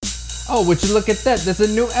Oh, would you look at that? There's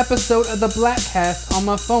a new episode of the Bladtcast on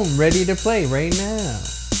my phone, ready to play right now.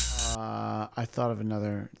 I thought of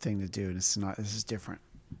another thing to do. This is different.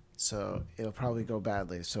 So it'll probably go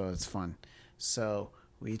badly, so it's fun. So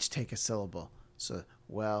we each take a syllable. So,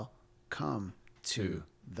 welcome to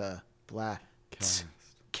the Bladtcast.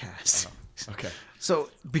 Okay. So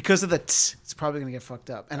because of the it's probably going to get fucked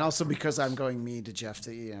up. And also because I'm going me to Jeff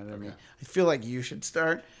to, you know what I mean? I feel like you should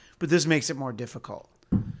start, but this makes it more difficult.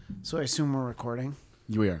 So I assume we're recording?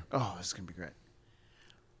 We are. Oh, this is going to be great.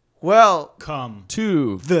 Come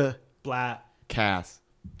To The Bladtcast.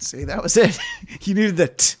 See, that was it. You needed the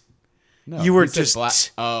t. No, You were he said just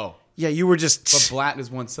Blatt. Oh, Yeah, you were just but Blatt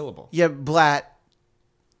is one syllable. Yeah, Blatt.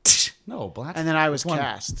 No, Blatt. And then I was one.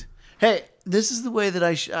 cast. Hey, this is the way that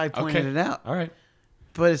I pointed it out. All right.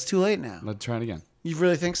 But it's too late now. Let's try it again. You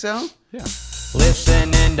really think so? Yeah.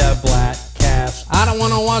 Listening to Bladtcast. I don't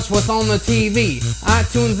want to watch what's on the TV.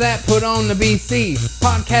 iTunes app, put on the BC.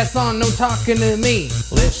 Podcast on, no talking to me.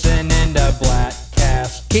 Listening to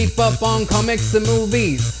Bladtcast. Keep up on comics and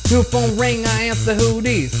movies. New phone ring, I answer who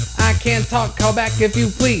these. I can't talk, call back if you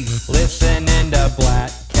please. Listening to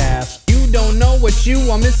Bladtcast. You don't know what you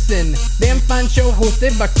are missing. Damn fine show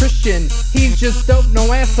hosted by Christian. He's just dope,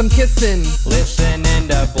 no ass I'm kissing. Listening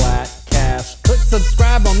to Bladtcast. Click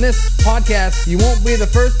subscribe on this podcast. You won't be the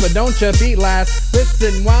first, but don't you be last.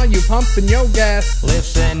 Listen while you pumping your gas.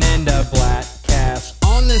 Listening to Bladtcast.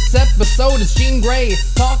 On this episode is Jean Grey,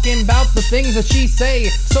 talking about the things that she say.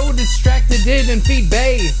 So distracted, didn't feed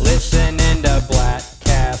Bay. Listening to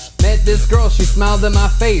Bladtcast. Met this girl, she smiled in my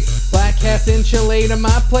face. Bladtcast insulated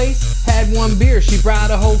my place. Had one beer, she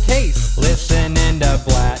brought a whole case. Listening to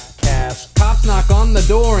Bladtcast. Cops knock on the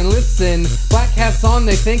door and listen. Bladtcast on,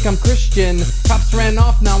 they think I'm Christian. Cops ran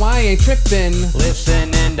off, now I ain't tripping.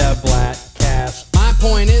 Listening to Bladtcast. My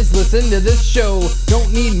point is, listen to this show.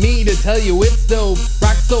 Don't need me to tell you it's dope.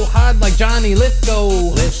 Rock so hard like Johnny Lithgow.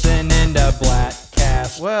 Listening to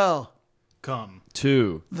Bladtcast. Come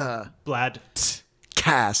To The Bladtcast.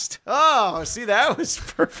 cast. Oh, see, that was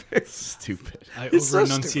perfect. stupid. I It's so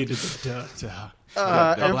over-enunciated the duh.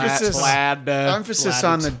 Emphasis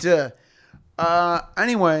on the duh.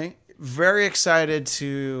 Anyway, very excited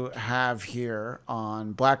to have here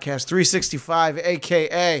on Bladtcast 365,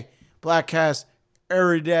 a.k.a. Bladtcast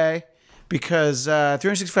every day, because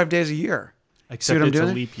 365 days a year. Except what I'm it's a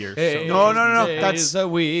doing? leap year. Hey. So. No. Days a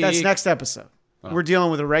week. That's next episode. We're dealing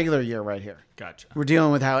with a regular year right here. Gotcha. We're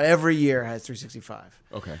dealing with how every year has 365.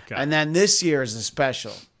 Okay. Got And then this year is a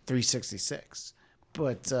special 366.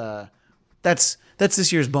 But that's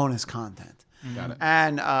this year's bonus content. Got it.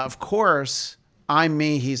 And of course, I'm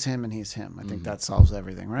me, he's him, and he's him. I think that solves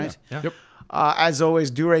everything, right? Yeah. Yep. As always,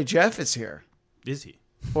 DuRay Jeff is here. Is he?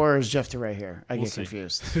 Or is Jeff DuRay here? I get see.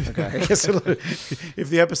 confused. Okay. I guess if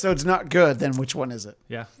the episode's not good, then which one is it?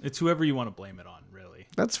 Yeah. It's whoever you want to blame it on, really.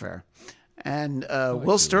 That's fair. And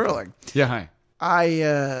Will Sterling. Yeah. Hi.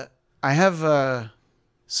 I have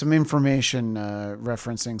some information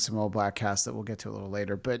referencing some old Bladtcast that we'll get to a little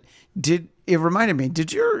later. But it reminded me,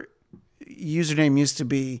 did your username used to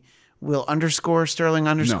be Will _ Sterling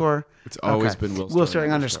 _? No, it's always been Will Will Sterling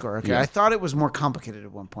Sterling _. _. Okay, Yeah. I thought it was more complicated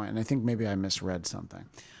at one point, and I think maybe I misread something.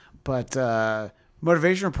 But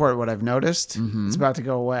Motivation Report, what I've noticed, it's about to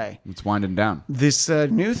go away. It's winding down. This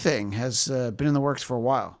new thing has been in the works for a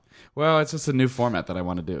while. Well, it's just a new format that I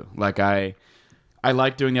want to do. Like I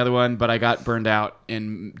like doing the other one, but I got burned out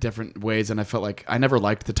in different ways, and I felt like I never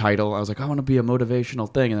liked the title. I was like, I want to be a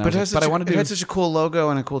motivational thing, and I was like, I want to do. It had such a cool logo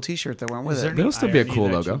and a cool T-shirt that went with it. There'll still be a irony cool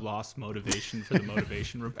that logo. You lost motivation for the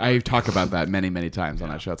motivation report. I talk about that many times on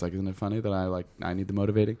that show. It's like, isn't it funny that I need the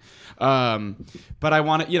motivating? But I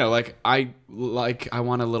want to, I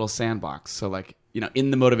want a little sandbox. So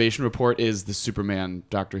in the motivation report is the Superman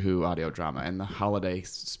Doctor Who audio drama and the holiday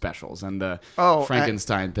specials and the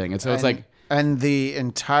Frankenstein thing. And so it's like. And the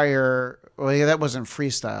entire, that wasn't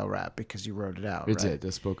freestyle rap because you wrote it out, It's right? it,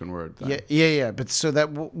 the spoken word thing. Yeah. But so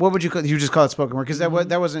what would you call? You just call it spoken word because that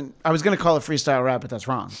wasn't. I was going to call it freestyle rap, but that's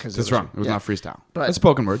wrong. That's wrong. It was not freestyle. But it's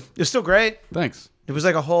spoken word. It's still great. Thanks. It was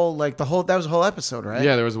like that was a whole episode, right?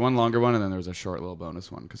 Yeah, there was one longer one, and then there was a short little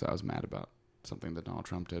bonus one because I was mad about something that Donald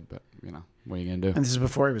Trump did. But what are you gonna do? And this is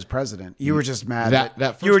before he was president. You were just mad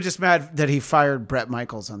you were just mad that he fired Brett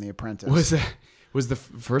Michaels on The Apprentice. Was the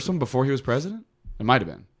first one before he was president? It might have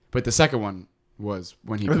been, but the second one was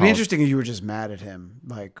when he. It would be interesting if you were just mad at him,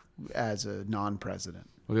 as a non-president.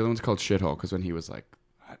 Well, the other one's called shithole because when he was like,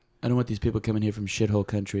 I don't want these people coming here from shithole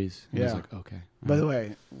countries. And he was like, okay. By the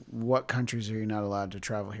way, what countries are you not allowed to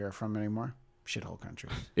travel here from anymore? Shithole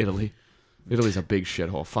countries. Italy. Italy's a big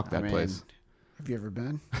shithole. Fuck that place. Have you ever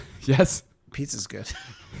been? Yes. Pizza's good.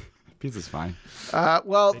 Pizza's fine.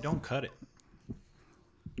 Well, They don't cut it.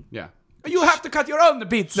 Yeah. You have to cut your own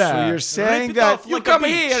pizza. so you're saying that You come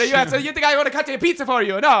here. You think I want to cut your pizza for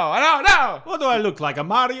you? No. What do I look like, a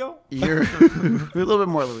Mario? you're a little bit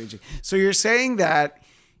more Luigi. So you're saying that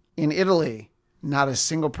in Italy, not a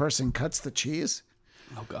single person cuts the cheese?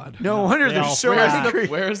 Oh God. No wonder They they're all so fat. angry.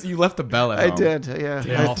 You left the bell at I home. did, yeah.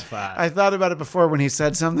 They all fat. I thought about it before when he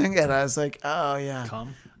said something, and I was like, oh, yeah.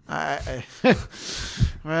 Come.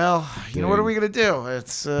 Well, you know, what are we going to do?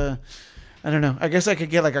 It's, I don't know. I guess I could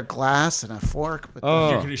get like a glass and a fork. But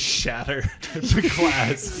You're going to shatter the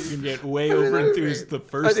glass. You can get way over enthused the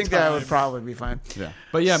first time. I think that would probably be fine. Yeah.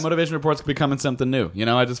 But yeah, motivation reports could be becoming something new. You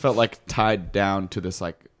know, I just felt like tied down to this,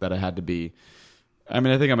 like that I had to be. I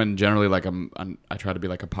mean, I think I'm generally like I try to be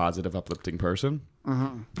like a positive, uplifting person.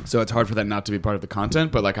 Mm-hmm. So it's hard for that not to be part of the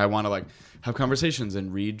content. But like I want to like have conversations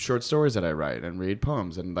and read short stories that I write and read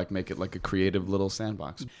poems and like make it like a creative little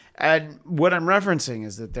sandbox. And what I'm referencing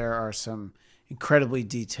is that there are some incredibly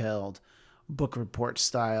detailed book report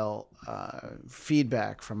style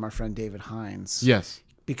feedback from our friend David Hines. Yes.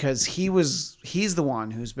 Because he's the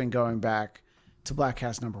one who's been going back to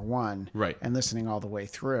Bladtcast #1 Right. and listening all the way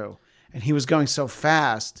through. And he was going so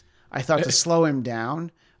fast, I thought to slow him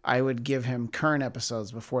down, I would give him current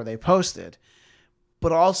episodes before they posted.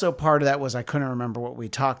 But also part of that was I couldn't remember what we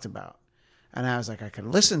talked about. And I was like, I could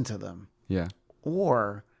listen to them. Yeah.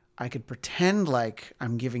 Or I could pretend like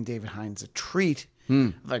I'm giving David Hines a treat,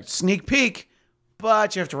 like sneak peek,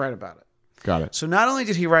 but you have to write about it. Got it. So not only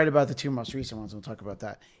did he write about the two most recent ones, we'll talk about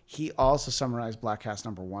that, he also summarized Bladtcast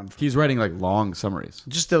 #1. He's writing like long summaries.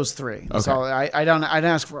 Just those three. That's Okay. all. I don't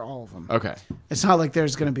ask for all of them. Okay. It's not like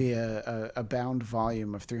there's going to be a bound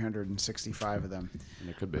volume of 365 of them. And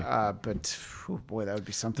it could be. But oh boy, that would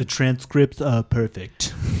be something. The transcripts are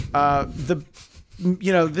perfect.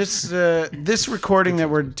 This recording that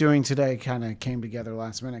we're doing today kind of came together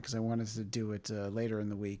last minute because I wanted to do it later in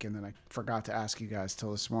the week, and then I forgot to ask you guys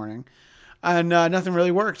till this morning, and nothing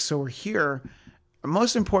really worked. So we're here.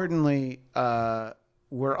 Most importantly,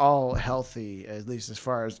 we're all healthy, at least as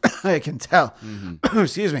far as I can tell. Mm-hmm.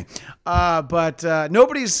 Excuse me, but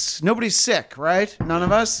nobody's sick, right? None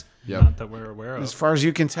of us, Yep. Not that we're aware of. as far as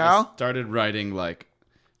you can tell. Started writing like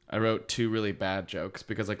I wrote 2 really bad jokes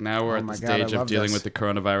because like now we're at my the God, I stage of love dealing this. with the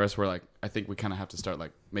coronavirus where like I think we kind of have to start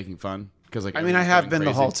like making fun because like I mean, I have been the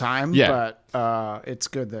crazy. whole time, Yeah. but it's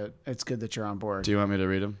good that you're on board. Do you want me to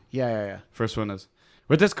read them? Yeah. First one is,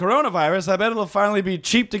 with this coronavirus, I bet it'll finally be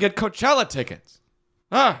cheap to get Coachella tickets.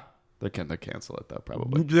 They'll cancel it though,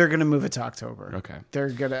 probably. They're gonna move it to October. Okay.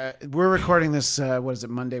 We're recording this. What is it?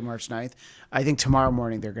 Monday, March 9th. I think tomorrow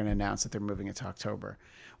morning they're gonna announce that they're moving it to October,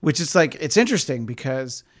 which is like it's interesting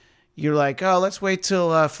because you're like, oh, let's wait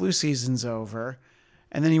till flu season's over,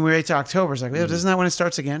 and then you wait till October. It's like, well, isn't that when it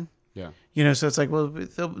starts again? Yeah. You know, so it's like, well,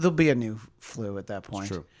 there'll be a new flu at that point.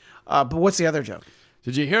 true. But what's the other joke?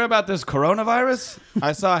 Did you hear about this coronavirus?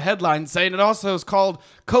 I saw a headline saying it also is called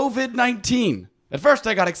COVID-19. At first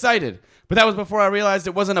I got excited, but that was before I realized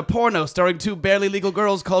it wasn't a porno starring 2 barely legal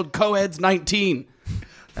girls called Coeds 19.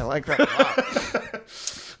 I like that a lot.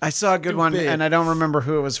 I saw a good one, big. and I don't remember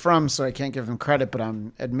who it was from, so I can't give them credit, but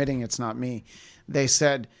I'm admitting it's not me. They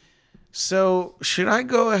said, so should I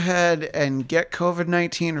go ahead and get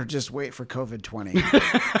COVID-19 or just wait for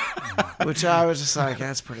COVID-20? Which I was just like,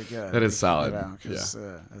 that's pretty good. That is solid. Because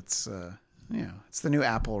it's the new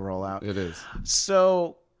Apple rollout. It is.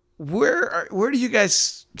 So where do you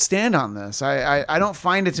guys stand on this? I don't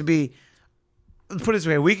find it to be. Put it this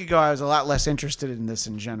way: a week ago, I was a lot less interested in this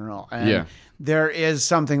in general, and there is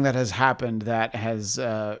something that has happened that has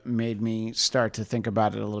made me start to think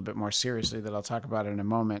about it a little bit more seriously. That I'll talk about in a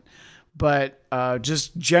moment. But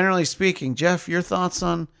just generally speaking, Jeff, your thoughts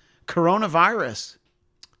on coronavirus?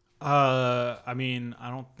 I mean, I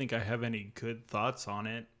don't think I have any good thoughts on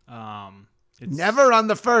it. It's, Never on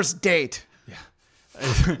the first date.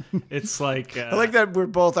 it's like I like that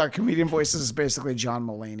our comedian voices is basically John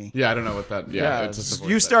Mulaney. Yeah, I don't know what that. Yeah, it's just a voice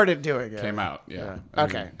you that started doing it. came out. Yeah.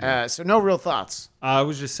 Okay. So no real thoughts. I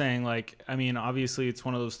was just saying, like, I mean, obviously, it's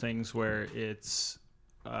one of those things where it's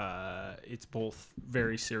both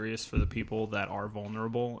very serious for the people that are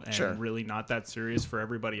vulnerable and really not that serious for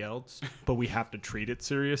everybody else. But we have to treat it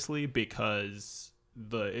seriously because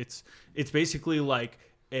it's basically like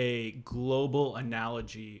a global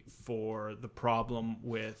analogy for the problem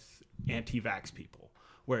with anti-vax people,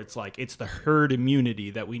 where it's like it's the herd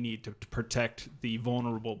immunity that we need to protect the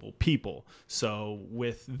vulnerable people. So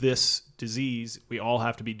with this disease, we all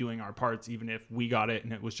have to be doing our parts, even if we got it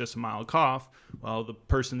and it was just a mild cough. Well, the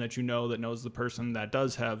person that you know that knows the person that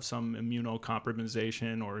does have some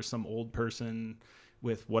immunocompromisation or some old person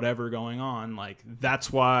with whatever going on, like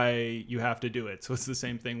that's why you have to do it. So it's the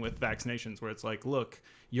same thing with vaccinations, where it's like, look,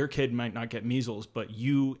 your kid might not get measles, but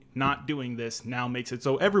you not doing this now makes it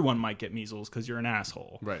so everyone might get measles because you're an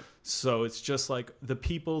asshole. Right. So it's just like the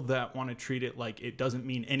people that want to treat it like it doesn't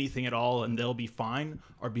mean anything at all and they'll be fine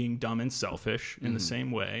are being dumb and selfish in the same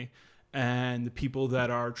way. And the people that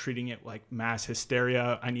are treating it like mass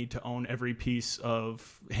hysteria, I need to own every piece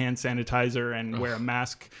of hand sanitizer and wear a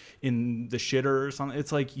mask in the shitter or something.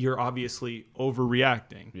 It's like you're obviously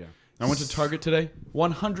overreacting. Yeah. I went to Target today,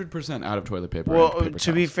 100% out of toilet paper. Well, and paper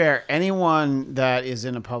to be towels. fair, anyone that is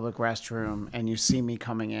in a public restroom and you see me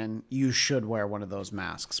coming in, you should wear one of those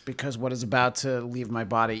masks, because what is about to leave my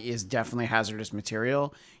body is definitely hazardous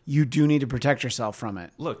material. You do need to protect yourself from it.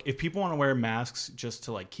 Look, if people want to wear masks just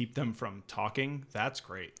to like keep them from talking, that's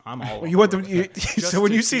great. I'm all. You want over them, with that. Just so when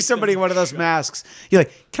to you see keep somebody in them one of those shut. masks, you're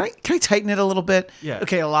like, can I tighten it a little bit? Yeah.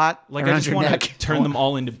 Okay, a lot. Like I around just your want neck. to turn them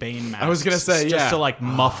all into Bane masks. I was gonna say, just yeah. to like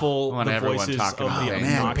muffle I want the everyone voices of talking the about Bane.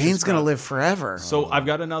 Man, obnoxious Bane's gonna crowd. live forever. So I've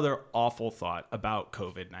got another awful thought about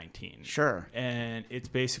COVID-19. Sure. And it's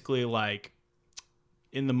basically like,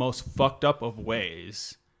 in the most fucked up of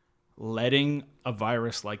ways, letting a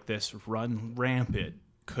virus like this run rampant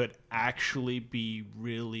could actually be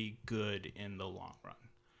really good in the long run.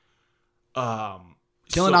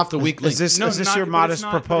 Killing off the weak link. Is this not- your but modest it's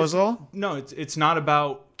not- but proposal? No, it's not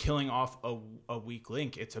about killing off a weak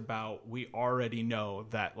link. It's about, we already know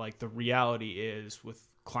that like the reality is with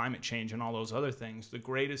climate change and all those other things, the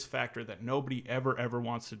greatest factor that nobody ever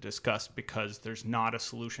wants to discuss, because there's not a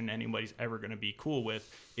solution anybody's ever going to be cool with,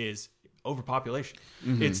 is overpopulation.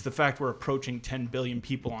 It's the fact we're approaching 10 billion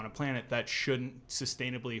people on a planet that shouldn't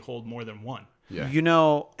sustainably hold more than one. Yeah. You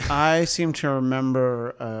know, I seem to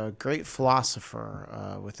remember a great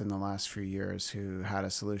philosopher within the last few years who had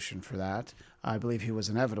a solution for that. I believe he was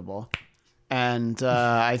inevitable. And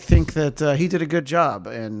I think that he did a good job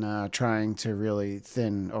in trying to really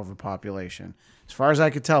thin overpopulation. As far as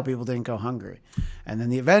I could tell, people didn't go hungry. And then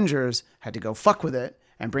the Avengers had to go fuck with it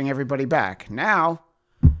and bring everybody back. Now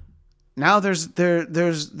there's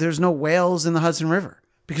no whales in the Hudson River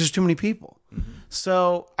because there's too many people.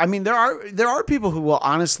 So, I mean, there are people who will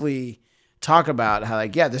honestly talk about how,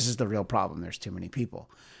 like, yeah, this is the real problem. There's too many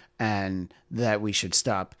people, and that we should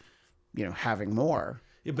stop, having more.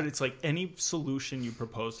 Yeah, but it's like any solution you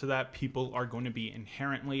propose to that, people are going to be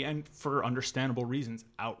inherently, and for understandable reasons,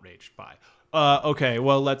 outraged by. Okay,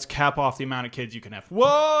 well, let's cap off the amount of kids you can have.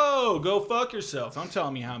 Whoa, go fuck yourself. Don't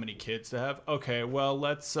tell me how many kids to have. Okay, well,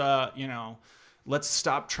 let's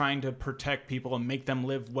stop trying to protect people and make them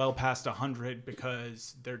live well past 100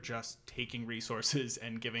 because they're just taking resources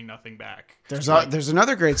and giving nothing back. There's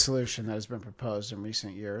another great solution that has been proposed in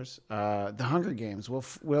recent years. The Hunger Games.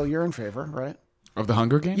 Will, you're in favor, right? Of the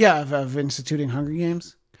Hunger Games? Yeah, of instituting Hunger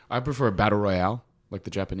Games. I prefer a battle royale, like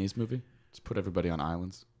the Japanese movie. Just put everybody on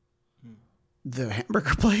islands. The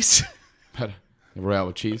hamburger place. Battle royale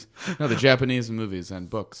with cheese. No, the Japanese movies and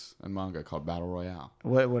books and manga called battle royale.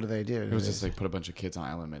 What do they do? It was just like put a bunch of kids on an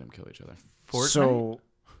island and made them kill each other. Fortnite? So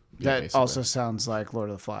Yeah, that basically. also sounds like Lord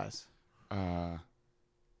of the Flies.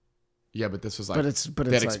 Yeah, but this was like But it's they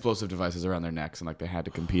had like, explosive devices around their necks and like they had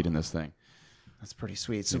to compete in this thing. that's pretty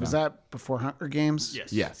sweet. So was that before Hunger Games?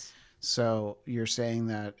 Yes. Yes. So you're saying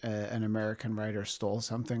that an American writer stole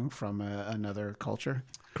something from another culture?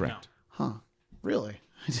 Correct. Huh. Really?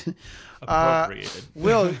 Appropriated.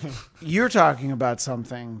 Will, you're talking about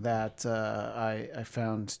something that I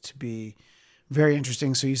found to be very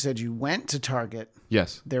interesting. So you said you went to Target.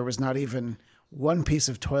 Yes. There was not even one piece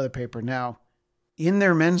of toilet paper. Now, in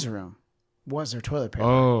their men's room, was there toilet paper?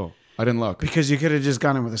 Oh, I didn't look. Because you could have just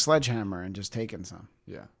gone in with a sledgehammer and just taken some.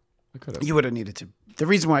 Yeah, I could have. You would have needed to. The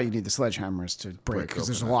reason why you need the sledgehammer is to break, because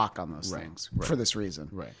open there's a it. lock on those Right, things right. for this reason.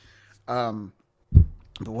 Right.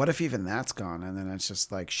 But what if even that's gone and then it's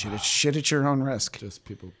just like shit at your own risk? Just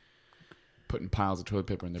people putting piles of toilet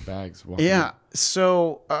paper in their bags. walking Yeah. around.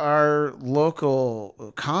 So our local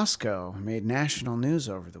Costco made national news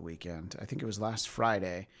over the weekend. I think it was last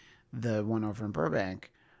Friday, the one over in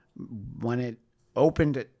Burbank. When it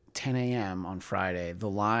opened at 10 a.m. on Friday, the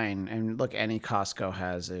line, and look, any Costco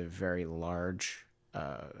has a very large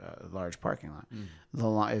parking lot. The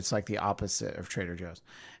line, it's like the opposite of Trader Joe's.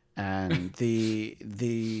 And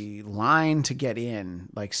the line to get in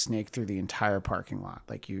like snaked through the entire parking lot.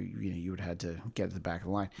 Like you would have had to get to the back of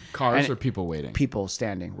the line. Cars And or people waiting? people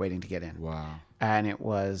standing waiting to get in. Wow. And it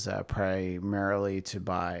was primarily to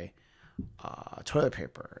buy toilet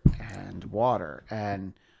paper and water.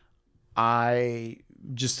 And I'm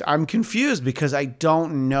confused because I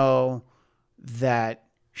don't know that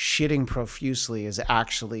shitting profusely is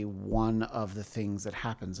actually one of the things that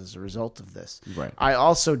happens as a result of this. Right. I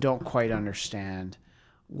also don't quite understand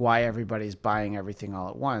why everybody's buying everything all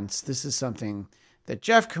at once. This is something that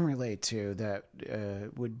Jeff can relate to that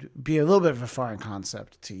would be a little bit of a foreign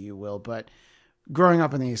concept to you, Will. But growing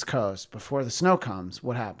up on the East Coast, before the snow comes,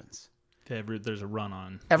 what happens? There's a run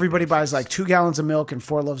on. Everybody buys like 2 gallons of milk and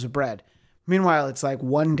 4 loaves of bread. Meanwhile, it's like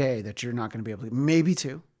one day that you're not going to be able to, maybe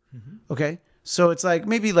 2. Mm-hmm. Okay. So it's like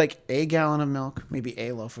maybe like a gallon of milk, maybe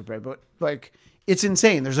a loaf of bread, but like it's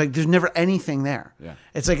insane. There's never anything there. Yeah.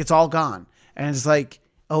 It's like it's all gone. And it's like,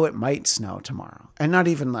 oh, it might snow tomorrow. And not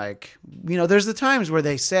even like, there's the times where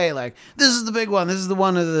they say like, this is the big one. This is the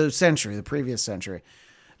one of the century, the previous century.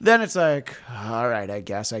 Then it's like, all right, I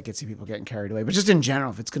guess I could see people getting carried away. But just in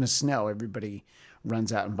general, if it's going to snow, everybody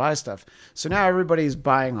runs out and buys stuff. So now everybody's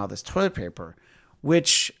buying all this toilet paper,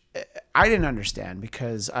 which I didn't understand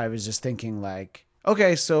because I was just thinking like,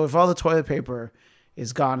 okay, so if all the toilet paper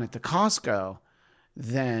is gone at the Costco,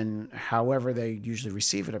 then however they usually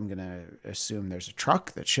receive it, I'm going to assume there's a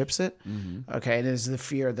truck that ships it. Mm-hmm. Okay, and there's the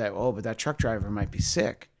fear that, but that truck driver might be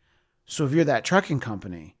sick. So if you're that trucking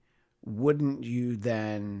company, wouldn't you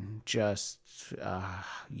then just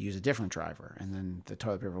use a different driver and then the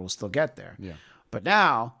toilet paper will still get there? Yeah. But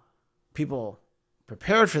now people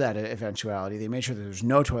prepared for that eventuality. They made sure that there's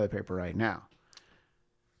no toilet paper right now.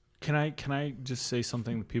 Can I just say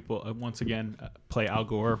something that people once again play Al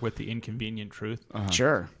Gore with the inconvenient truth? Uh-huh.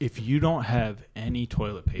 Sure. If you don't have any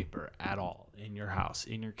toilet paper at all in your house,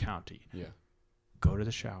 in your county, go to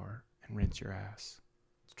the shower and rinse your ass.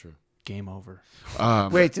 It's true. Game over.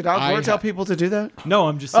 Wait, did Al Gore tell people to do that? No,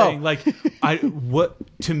 I'm just saying,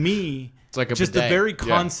 to me, it's like just the very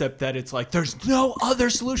concept that it's like there's no other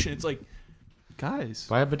solution. It's like, guys,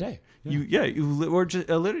 buy a bidet. Or just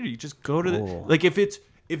literally just go to like if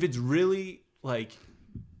it's really like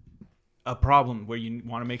a problem where you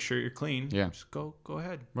want to make sure you're clean, just go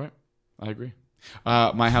ahead. Right, I agree.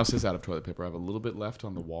 My house is out of toilet paper. I have a little bit left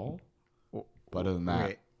on the wall, but other than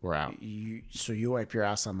that, we're out. So you wipe your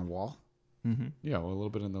ass on the wall? Mm-hmm. Yeah, well, a little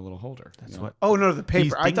bit in the little holder. That's what. Oh no, the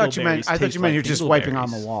paper. I thought you meant you're just wiping on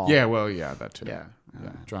the wall. Yeah, well, yeah, that too. Yeah.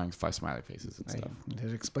 Drawing 5 smiley faces and stuff.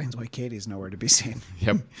 That explains why Katie's nowhere to be seen.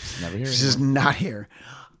 Yep, never here. She's just not here.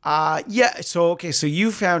 So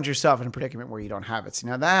you found yourself in a predicament where you don't have it. See,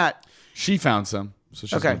 now that she found some, so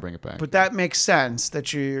she's gonna bring it back. But that makes sense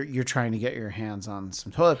that you're trying to get your hands on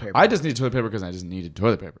some toilet paper. I just need toilet paper because I just needed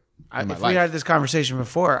toilet paper. If we had this conversation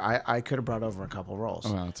before, I could have brought over a couple rolls.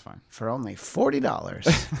 Oh, well, that's fine. For only $40.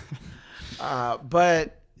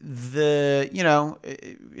 But Heather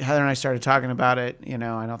and I started talking about it.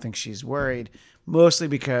 I don't think she's worried, mostly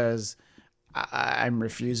because I'm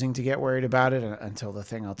refusing to get worried about it until the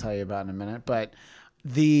thing I'll tell you about in a minute. But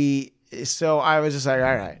so I was just like,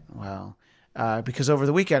 all right, well, because over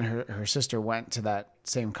the weekend her sister went to that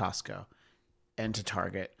same Costco and to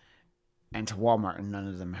Target and to Walmart, and none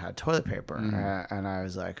of them had toilet paper. And I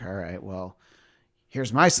was like, all right, well,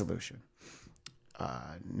 here's my solution.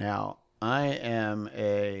 Now, I am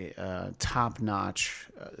a top-notch,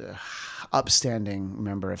 upstanding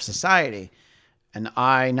member of society, and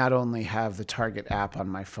I not only have the Target app on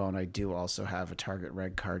my phone, I do also have a Target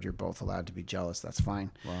Red card. You're both allowed to be jealous. That's fine.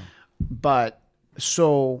 Wow. But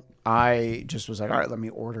so I just was like, all right, let me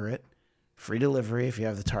order it. Free delivery if you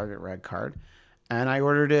have the Target Red card. And I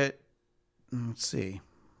ordered it. Let's see.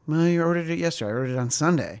 Well, you ordered it yesterday. I ordered it on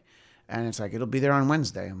Sunday. And it's like, it'll be there on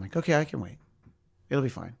Wednesday. I'm like, okay, I can wait. It'll be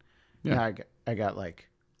fine. Yeah. Now I got like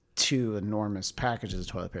 2 enormous packages of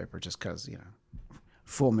toilet paper just because,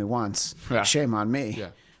 fool me once. Yeah. Shame on me. Yeah.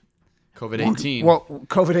 COVID-18. Well,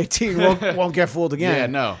 COVID-18 won't get fooled again. Yeah,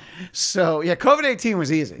 no. So, COVID-18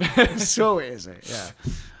 was easy. So easy.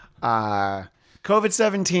 Yeah.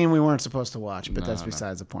 COVID-17 we weren't supposed to watch, but that's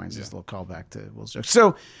besides the point. It's just a little callback to Will's joke.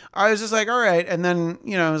 So I was just like, all right. And then,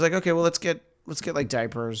 I was like, okay, well, let's get like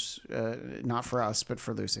diapers, not for us, but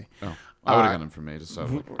for Lucy. Oh, I would have gotten them for me. Just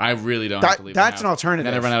so I really don't have to leave. That's an alternative.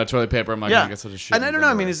 Then I run out of toilet paper. I'm like, I guess I'll just shit. And I don't know.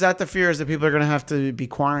 I mean, is that the fear is that people are going to have to be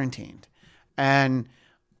quarantined? And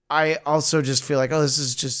I also just feel like, this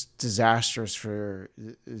is just disastrous for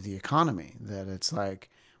the economy. That it's like,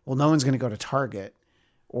 well, no one's going to go to Target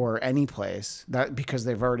or any place because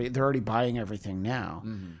they're already buying everything now.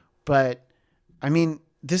 Mm-hmm. But I mean,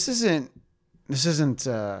 this isn't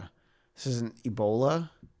Ebola.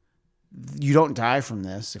 You don't die from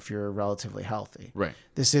this if you're relatively healthy. Right.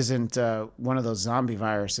 This isn't one of those zombie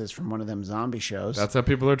viruses from one of them zombie shows. That's how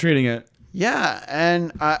people are treating it. Yeah,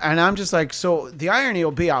 and I'm just like, so the irony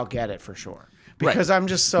will be I'll get it for sure because I'm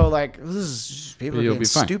just so like, this is people are being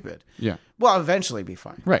stupid. Yeah. Well, I'll eventually be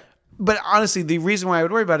fine. Right. but honestly, the reason why I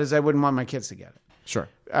would worry about it is I wouldn't want my kids to get it. Sure.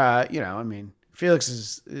 I mean, Felix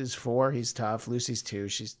is 4. He's tough. Lucy's 2.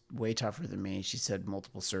 She's way tougher than me. She's had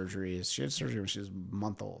multiple surgeries. She had surgery when she was a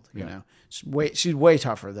month old. You know, she's way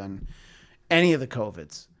tougher than any of the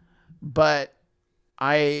COVIDs. But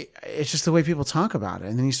it's just the way people talk about it.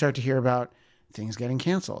 And then you start to hear about things getting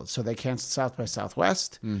canceled. So they canceled South by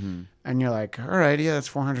Southwest. Mm-hmm. And you're like, all right, yeah, that's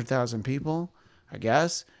 400,000 people, I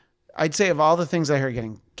guess. I'd say of all the things I heard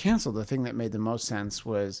getting canceled, the thing that made the most sense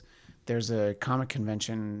was there's a comic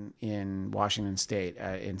convention in Washington State,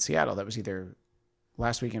 in Seattle, that was either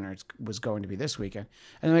last weekend or it was going to be this weekend.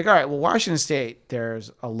 And I'm like, all right, well, Washington State,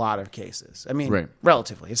 there's a lot of cases. I mean,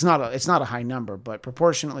 relatively. It's not a high number, but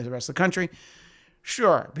proportionately to the rest of the country,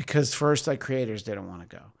 sure, because first, like, creators didn't want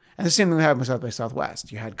to go. And the same thing happened with South by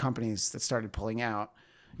Southwest. You had companies that started pulling out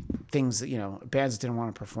things that, bands that didn't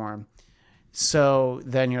want to perform. So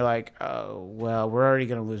then you're like, oh, well, we're already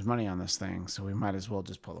going to lose money on this thing, so we might as well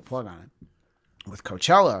just pull the plug on it. With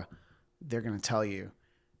Coachella, they're going to tell you,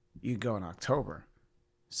 you go in October.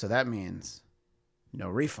 So that means no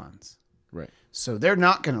refunds. Right. So they're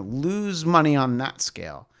not going to lose money on that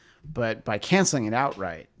scale. But by canceling it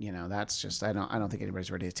outright, that's just, I don't think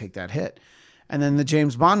anybody's ready to take that hit. And then the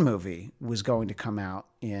James Bond movie was going to come out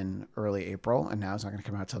in early April, and now it's not going to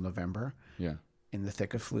come out till November. Yeah. In the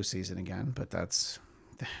thick of flu season again, but that's,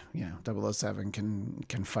 007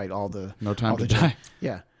 can fight all the... No time to die.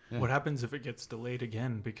 Yeah. What happens if it gets delayed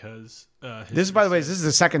again? Because this is, by the way, this is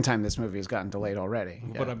the second time this movie has gotten delayed already.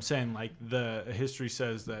 But I'm saying, like, the history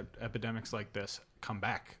says that epidemics like this come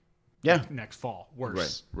back. Yeah. Next fall,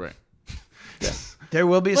 worse. Right. Yeah. There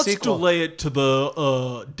will be a sequel. Let's delay it to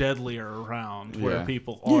the deadlier round where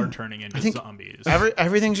people are turning into zombies.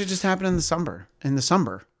 Everything should just happen in the summer. In the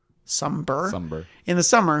summer. In the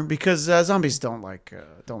summer, because zombies don't like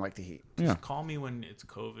the heat. Just call me when it's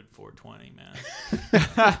COVID 420, man.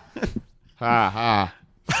 Ha.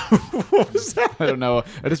 What was that? I don't know.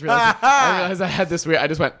 I just realized I had this weird. I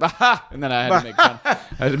just went ha, and then I had to make fun. I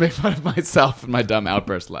had to make fun of myself and my dumb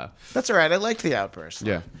outburst laugh. That's all right. I liked the outburst.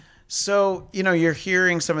 Yeah. So, you're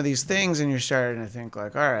hearing some of these things and you're starting to think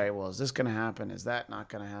like, all right, well, is this going to happen? Is that not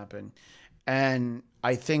going to happen? And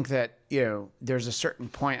I think that, there's a certain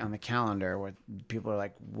point on the calendar where people are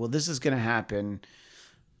like, well, this is going to happen,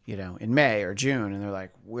 in May or June. And they're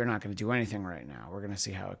like, we're not going to do anything right now. We're going to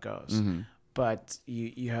see how it goes. Mm-hmm. But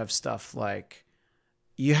you have stuff like,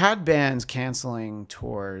 you had bands canceling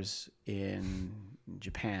tours in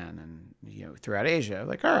Japan and, throughout Asia.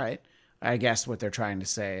 Like, all right. I guess what they're trying to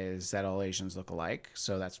say is that all Asians look alike.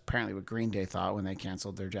 So that's apparently what Green Day thought when they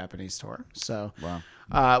canceled their Japanese tour. So,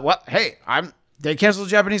 wow. Hey, they canceled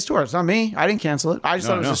the Japanese tour. It's not me. I didn't cancel it. I just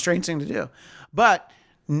thought it was a strange thing to do. But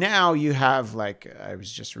now you have, like, I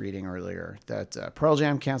was just reading earlier that Pearl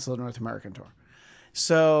Jam canceled a North American tour.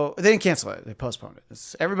 So they didn't cancel it. They postponed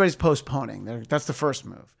it. Everybody's postponing. That's the first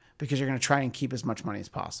move because you're going to try and keep as much money as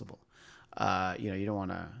possible. You don't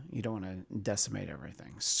want to decimate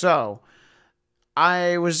everything. So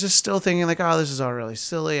I was just still thinking like, oh, this is all really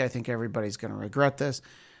silly. I think everybody's going to regret this.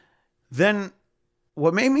 Then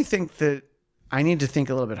what made me think that I need to think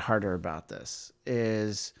a little bit harder about this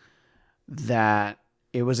is that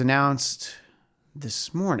it was announced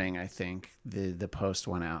this morning, I think the post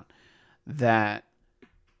went out, that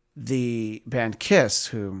the band Kiss,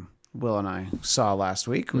 who Will and I saw last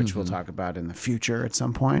week, which we'll talk about in the future at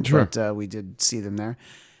some point. Sure. But we did see them there.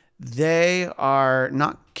 They are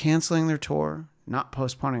not canceling their tour, not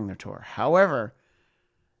postponing their tour. However,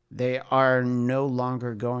 they are no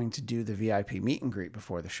longer going to do the VIP meet and greet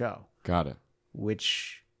before the show. Got it.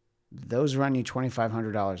 Which those run you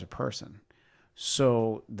 $2,500 a person.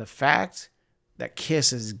 So the fact that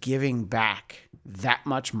Kiss is giving back that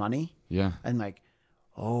much money, and like,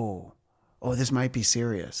 oh, this might be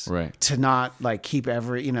serious. Right. To not like keep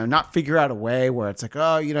not figure out a way where it's like,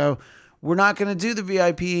 oh, we're not going to do the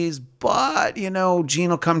VIPs, but, Gene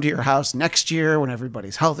will come to your house next year when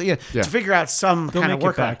everybody's healthy. To figure out some kind of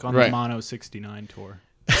work back on the Mono 69 tour.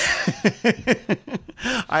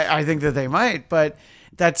 I think that they might, but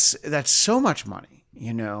that's so much money,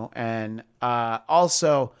 and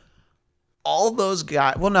also all those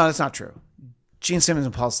guys. Well, no, that's not true. Gene Simmons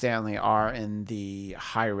and Paul Stanley are in the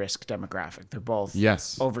high risk demographic. They're both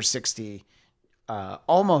over 60,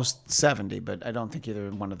 almost 70, but I don't think either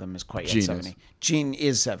one of them is quite yet 70. Gene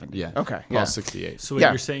is 70. Yeah. Okay. Paul's 68. So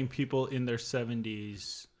you're saying people in their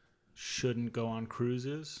 70s shouldn't go on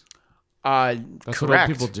cruises? That's correct. what old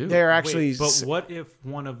people do. They're actually. But what if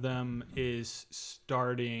one of them is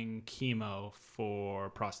starting chemo for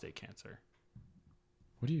prostate cancer?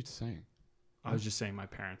 What are you saying? I was just saying my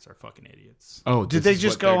parents are fucking idiots. Oh, did they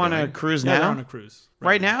just go on a cruise Yeah, now? they're on a cruise.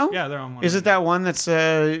 Right now? Yeah, they're on one. Is it that one that's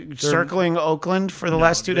circling Oakland for the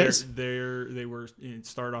last 2 days? It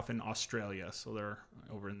started off in Australia, so they're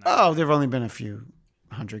over in that. Oh, there've only been a few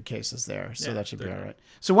hundred cases there, so Yeah, that should be they're all right.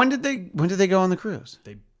 So when did they go on the cruise?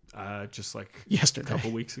 They just like Yesterday. a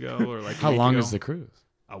couple weeks ago, or like How a week long ago. is the cruise?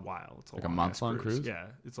 A while. It's Like a long-ass month-long cruise? Yeah,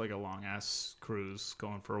 it's like a long ass cruise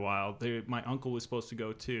going for a while. My uncle was supposed to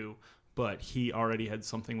go too, but he already had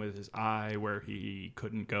something with his eye where he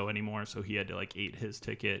couldn't go anymore, so he had to like eat his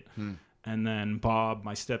ticket. And then Bob,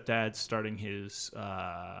 my stepdad, starting his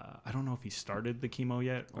I don't know if he started the chemo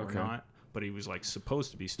yet or not, but he was like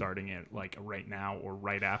supposed to be starting it like right now or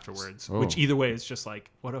right afterwards. Which either way is just like,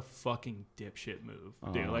 what a fucking dipshit move,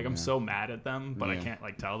 dude. Like I'm so mad at them, but I can't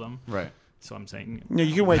like tell them. Right. So I'm saying, No,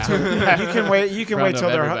 you can wait till you can wait till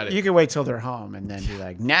everybody. you can wait till they're home and then be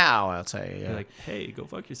like, now I'll tell you. Yeah. like, hey, go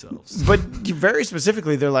fuck yourselves. But very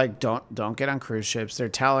specifically, they're like, don't get on cruise ships. They're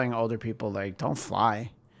telling older people like, don't fly,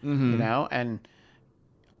 you know. And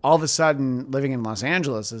all of a sudden, living in Los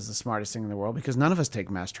Angeles is the smartest thing in the world because none of us take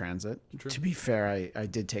mass transit. True. To be fair, I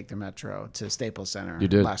did take the metro to Staples Center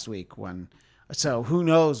last week so who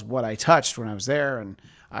knows what I touched when I was there, and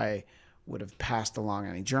I would have passed along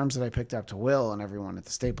any germs that I picked up to Will and everyone at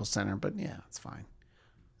the Staples Center. But yeah, it's fine.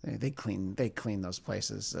 They clean those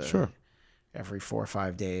places every 4 or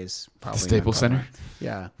 5 days. Probably The Staples Center?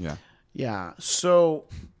 Yeah. So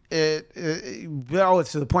to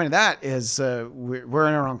the point of that is we're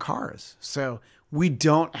in our own cars, so we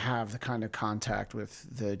don't have the kind of contact with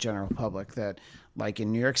the general public that, like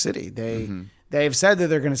in New York City, they've said that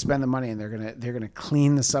they're going to spend the money and they're going to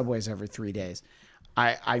clean the subways every 3 days.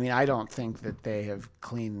 I mean, I don't think that they have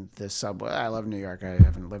cleaned the subway. I love New York. I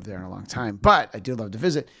haven't lived there in a long time, but I do love to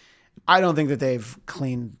visit. I don't think that they've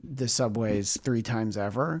cleaned the subways 3 times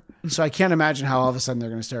ever. So I can't imagine how all of a sudden they're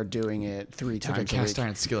going to start doing it 3 times Like a cast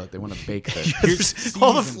iron skillet. They want to bake Here's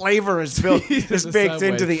all the flavor is baked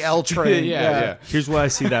into the L train. Yeah. Here's why I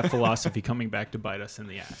see that philosophy coming back to bite us in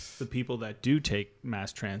the ass. The people that do take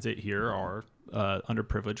mass transit here are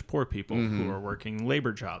underprivileged poor people who are working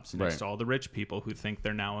labor jobs next to all the rich people who think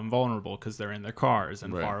they're now invulnerable because they're in their cars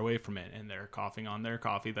and far away from it, and they're coughing on their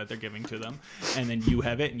coffee that they're giving to them, and then you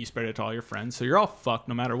have it and you spread it to all your friends, so you're all fucked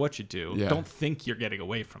no matter what you do. Don't think you're getting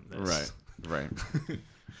away from this. Right.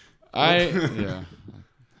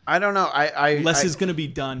 I don't know. Less is going to be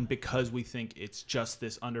done because we think it's just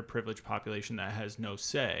this underprivileged population that has no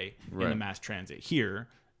say in the mass transit here,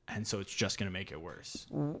 and so it's just going to make it worse.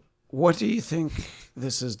 What do you think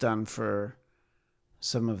this has done for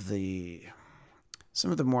some of the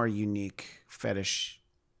more unique fetish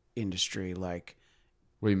industry? Like,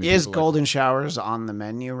 What do you mean? is People golden showers on the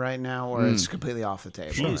menu right now, or it's completely off the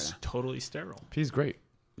table? She's totally sterile. Pee's great.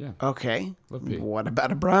 Yeah. Okay. Love pee. What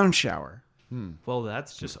about a brown shower? Well,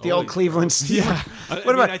 that's just The old Cleveland Steel. Yeah.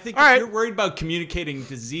 What about? I think all if right. you're worried about communicating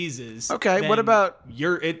diseases. Okay, then what about-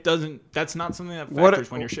 it doesn't? That's not something that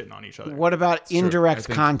factors when you're shitting on each other. What about indirect I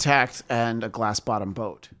think- contact and a glass bottom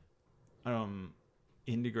boat?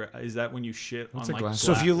 Is that when you shit on a like? glass-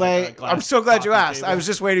 So if you like lay, a glass I'm so glad you coffee asked. I table? was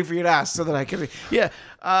just waiting for you to ask so that I could.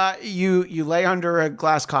 You lay under a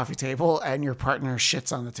glass coffee table and your partner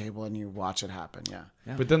shits on the table and you watch it happen.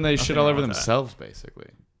 Yeah. But then they shit all wrong over with that. themselves, basically.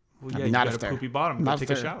 Well, yeah, mean, not you if got a they're- poopy bottom. Go not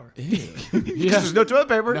take if a they're- shower. There's no toilet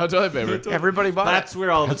paper. No toilet paper. Everybody bought That's it.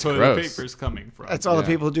 where all the That's toilet gross. paper is coming from. That's all the Yeah.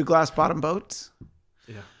 people who do glass bottom boats.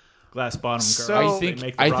 Yeah. Glass bottom girls. So- they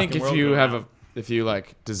make the I rock think and if world you go have round. if you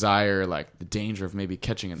like desire like the danger of maybe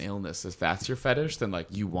catching an illness, if that's your fetish, then like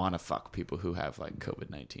you want to fuck people who have like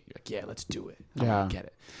COVID-19. You're like, yeah, let's do it. I Yeah. want to get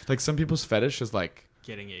it. Like some people's fetish is like,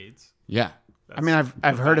 getting AIDS. yeah, I mean,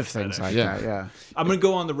 I've heard of things fetish. like Yeah. that. Yeah. I'm gonna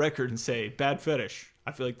go on the record and say bad fetish.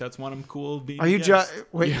 I feel like that's one I'm cool being. Are you against.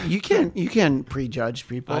 wait? You can't prejudge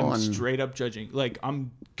people. I'm and straight up judging. Like, I'm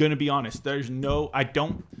gonna be honest. I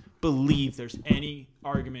don't believe there's any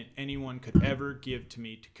argument anyone could ever give to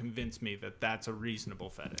me to convince me that that's a reasonable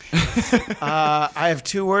fetish. I have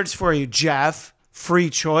 2 words for you, Jeff. Free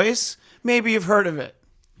choice. Maybe you've heard of it.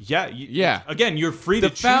 Yeah. Again, you're free the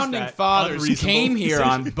to choose founding that fathers unreasonable came here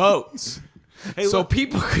decision. on boats, Hey, so look.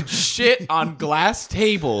 people could shit on glass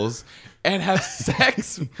tables and have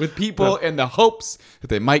sex with people in the hopes that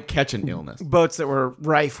they might catch an illness. Boats that were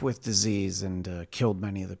rife with disease and killed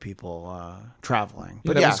many of the people traveling.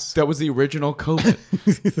 But that yes, that was the original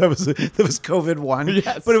COVID. that was COVID-1.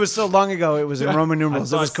 Yes. But it was so long ago. It was in Roman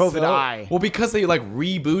numerals. It was COVID-I. Well, because they like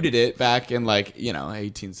rebooted it back in like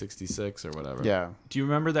 1866 or whatever. Yeah. Do you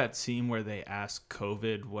remember that scene where they asked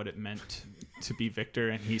COVID what it meant to be Victor,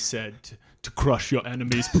 and he said to crush your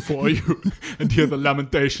enemies before you and hear the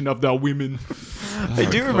lamentation of their women. I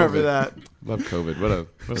do remember that. Love COVID. What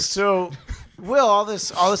a So, Will, all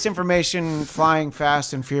this information flying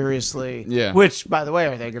fast and furiously. Yeah. Which, by the way,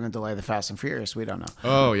 are they going to delay the Fast and Furious? We don't know.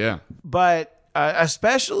 Oh yeah. But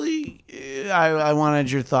especially, I wanted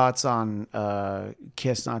your thoughts on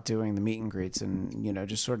Kiss not doing the meet and greets, and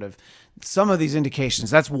just sort of some of these indications.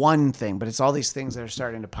 That's one thing, but it's all these things that are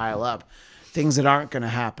starting to pile up, things that aren't going to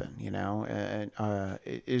happen.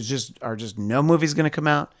 It's just no movie's going to come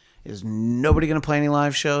out. Is nobody going to play any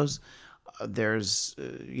live shows? There's,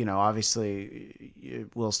 obviously,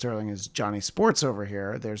 Will Sterling is Johnny Sports over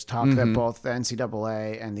here. There's talk that both the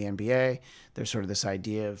NCAA and the NBA, there's sort of this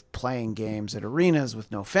idea of playing games at arenas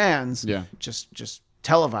with no fans, just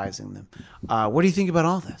televising them. What do you think about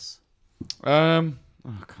all this? Oh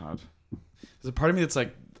God, there's a part of me that's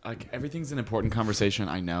like everything's an important conversation.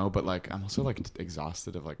 I know, but I'm also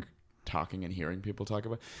exhausted of talking and hearing people talk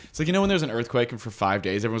about. It's when there's an earthquake and for 5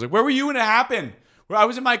 days everyone's like, "Where were you when it happened?" Well, I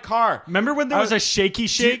was in my car. Remember when there was a shaky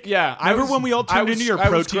shake? Yeah. Remember when we all tuned into your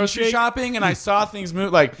protein I was grocery shake? shopping and I saw things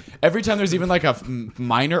move. Every time there's even a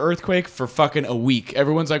minor earthquake for fucking a week,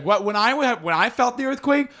 everyone's like, "What?" When I felt the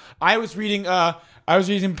earthquake, I was reading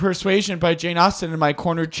Persuasion by Jane Austen in my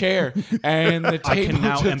corner chair, and the table I can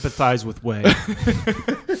now empathize with Way.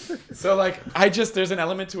 So there's an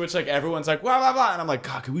element to which everyone's like blah blah blah, and I'm like,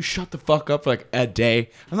 God, can we shut the fuck up for a day?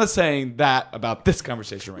 I'm not saying that about this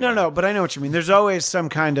conversation right now. No, but I know what you mean. There's always some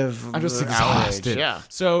kind of I'm just outrage. exhausted. Yeah.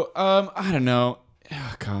 So I don't know.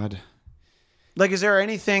 Oh God. Is there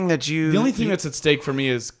anything that you? The only thing that's at stake for me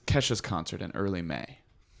is Kesha's concert in early May.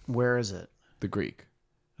 Where is it? The Greek.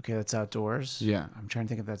 Okay, that's outdoors. Yeah. I'm trying to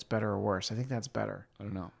think if that's better or worse. I think that's better. I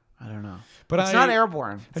don't know. But it's not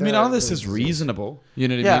airborne. I mean, all this is reasonable. You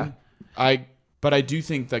know what I mean? But I do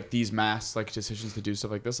think these mass decisions to do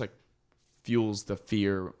stuff like this fuels the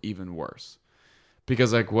fear even worse.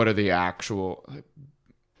 Because what are the actual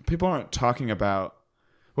people aren't talking about,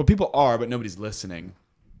 well, people are, but nobody's listening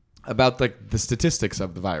about the statistics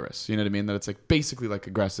of the virus. You know what I mean? That it's basically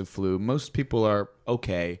aggressive flu. Most people are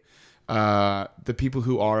okay. The people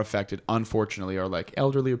who are affected, unfortunately, are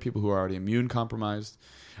elderly or people who are already immune compromised.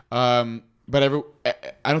 But I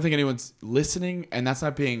don't think anyone's listening, and that's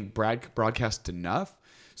not being broadcast enough.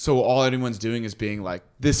 So all anyone's doing is being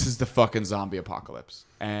this is the fucking zombie apocalypse,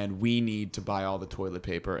 and we need to buy all the toilet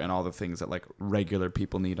paper and all the things that regular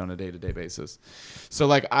people need on a day-to-day basis. So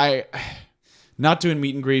not doing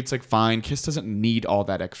meet and greets, fine. Kiss doesn't need all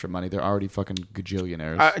that extra money. They're already fucking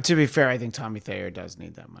gajillionaires. To be fair, I think Tommy Thayer does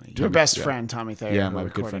need that money. Your best friend, Tommy Thayer, my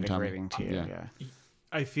good friend Tommy. Rating to you. Yeah.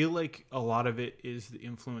 I feel like a lot of it is the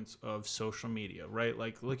influence of social media, right?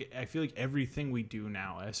 I feel like everything we do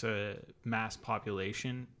now as a mass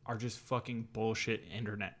population are just fucking bullshit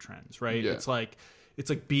internet trends, right? Yeah. It's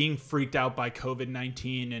like being freaked out by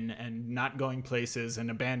COVID-19 and not going places and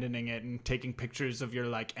abandoning it and taking pictures of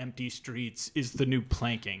your empty streets is the new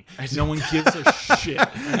planking. No one gives a shit.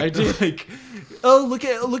 I did oh, look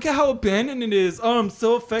at how abandoned it is. Oh, I'm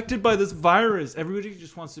so affected by this virus. Everybody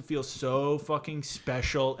just wants to feel so fucking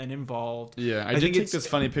special and involved. Yeah, I did take this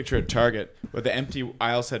funny picture at Target where the empty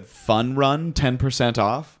aisle said "Fun Run 10%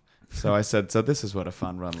 off." So I said, "So this is what a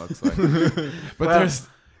fun run looks like." But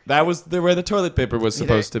that was where the toilet paper was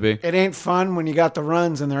supposed to be. It ain't fun when you got the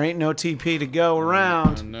runs and there ain't no TP to go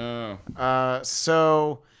around. Oh, no.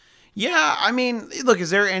 So, yeah, I mean, look, is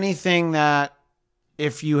there anything that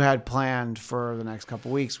if you had planned for the next couple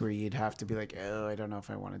weeks where you'd have to be oh, I don't know if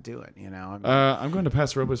I want to do it, I'm going to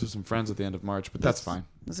Paso Robles with some friends at the end of March, but that's fine.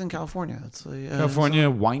 It's in California. It's California,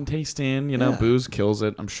 wine tasting, booze kills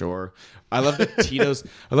it, I'm sure. I love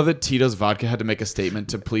that Tito's vodka had to make a statement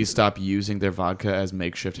to please stop using their vodka as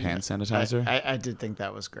makeshift hand sanitizer. I did think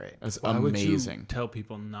that was great. That's Why amazing. would you tell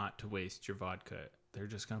people not to waste your vodka? They're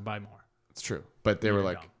just going to buy more. It's true. But they were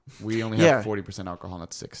dumb. we only have 40% alcohol,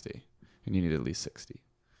 not 60. And you need at least 60.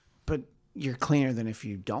 But you're cleaner than if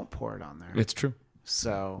you don't pour it on there. It's true.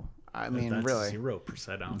 So, I mean, That's really.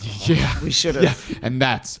 0% alcohol. Yeah. We should have. Yeah. And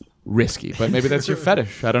that's risky. But maybe that's your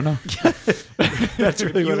fetish. I don't know. That's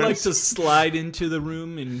really You what like to slide into the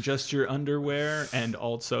room in just your underwear and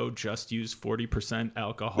also just use 40%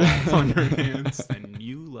 alcohol on your hands, then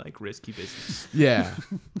you like risky business. Yeah.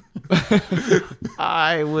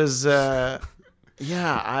 I was, I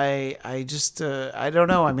just, I don't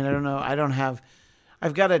know. I mean, I don't know.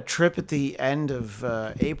 I've got a trip at the end of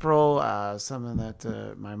April, something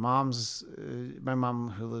that my mom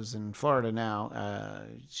who lives in Florida now,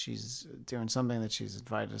 she's doing something that she's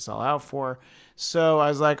invited us all out for. So I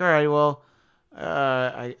was like, all right, well,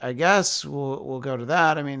 I guess we'll go to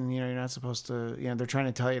that. I mean, you're not supposed to. They're trying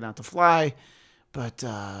to tell you not to fly, but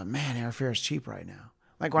man, airfare is cheap right now.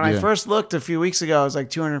 Like when I first looked a few weeks ago, it was like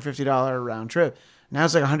 $250 round trip. Now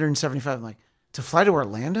it's like $175. I'm like, to fly to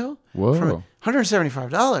Orlando? Whoa. From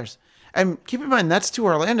 $175. And keep in mind, that's to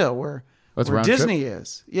Orlando where Disney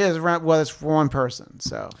is. Yeah, it's around, well, it's for one person.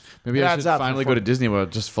 So maybe I should finally go to Disney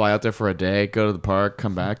World. Just fly out there for a day, go to the park,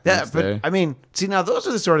 come back. Yeah, but day. I mean, see, now those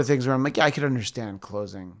are the sort of things where I'm like, yeah, I could understand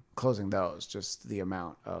closing those, just the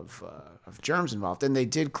amount of germs involved. And they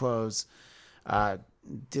did close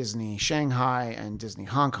Disney Shanghai and Disney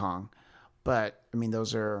Hong Kong. But, I mean,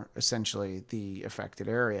 those are essentially the affected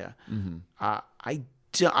area. Mm-hmm.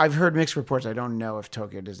 I've heard mixed reports. I don't know if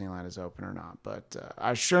Tokyo Disneyland is open or not. But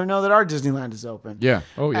I sure know that our Disneyland is open. Yeah.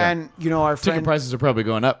 Oh, yeah. And, our friend... Ticket prices are probably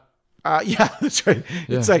going up. Yeah, that's right.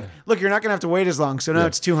 Yeah. It's like, look, you're not going to have to wait as long. So now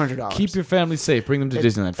it's $200. Keep your family safe. Bring them to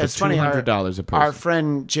Disneyland for $200 a person. Our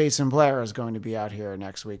friend Jason Blair is going to be out here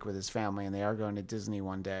next week with his family, and they are going to Disney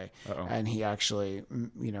one day. Uh-oh. And he actually,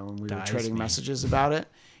 when we were trading messages about it,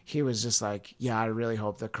 he was just like, yeah, I really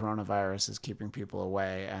hope the coronavirus is keeping people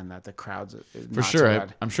away and that the crowds for sure.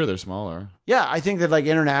 I'm sure they're smaller. Yeah, I think that like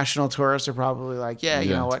international tourists are probably like, you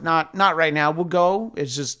know what, not right now. We'll go.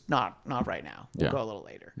 It's just not right now. We'll go a little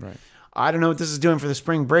later. Right. I don't know what this is doing for the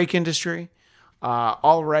spring break industry.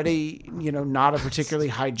 Already, not a particularly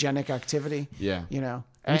hygienic activity. Yeah.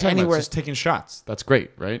 Anywhere just taking shots. That's great,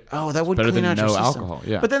 right? Oh, that would better clean than out no your system. alcohol.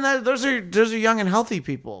 Yeah. But then those are young and healthy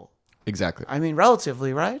people. Exactly. I mean,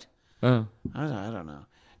 relatively, right? I don't know.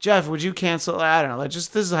 Jeff, would you cancel? I don't know. Like,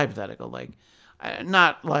 just this is hypothetical. Like,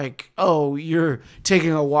 not like, oh, you're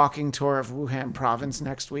taking a walking tour of Wuhan province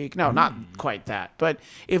next week. No, not quite that. But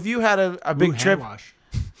if you had a big Wuhan trip. Wash.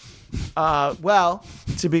 Well,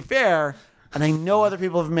 to be fair, and I know other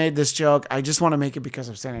people have made this joke, I just want to make it because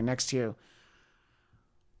I'm standing next to you.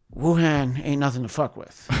 Wuhan ain't nothing to fuck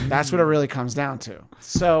with. That's what it really comes down to.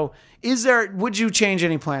 So, would you change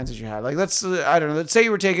any plans that you had? Like, I don't know. Let's say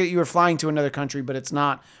you were flying to another country, but it's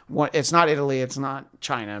not Italy, it's not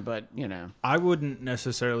China, but I wouldn't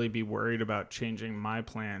necessarily be worried about changing my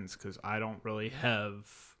plans because I don't really have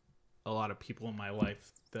a lot of people in my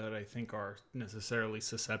life that I think are necessarily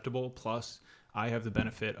susceptible. Plus, I have the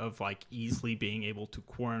benefit of like easily being able to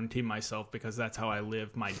quarantine myself because that's how I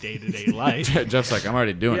live my day-to-day life. Jeff's like, I'm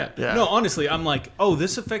already doing it. Yeah. No, honestly, I'm like, oh,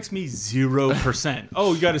 this affects me 0%.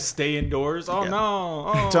 Oh, you got to stay indoors. Oh no.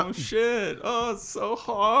 Oh shit. Oh, it's so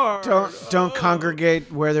hard. Don't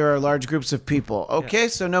congregate where there are large groups of people. Okay,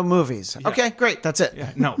 so no movies. Yeah. Okay, great. That's it.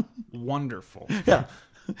 Yeah. No, wonderful. Yeah.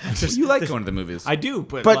 You like going to the movies. I do,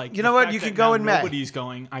 but like, you know what? You can go in May. Nobody's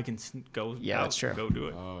going. I can go. Yeah, that's true. Go do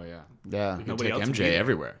it. Oh yeah. Yeah. You can take MJ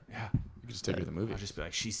everywhere. Yeah. You can just take her to the movies. I'll just be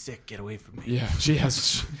like, she's sick. Get away from me. Yeah, she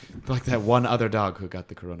has like that one other dog who got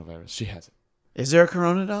the coronavirus. She has it. Is there a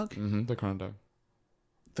corona dog? Mm-hmm. The corona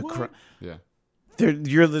dog. Yeah.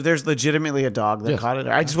 There's legitimately a dog that caught it.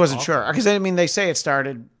 I just wasn't sure because I mean they say it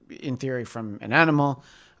started in theory from an animal.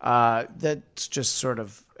 That's just sort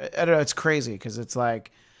of I don't know. It's crazy because it's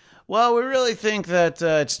like. Well, we really think that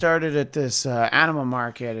it started at this animal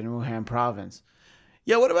market in Wuhan province.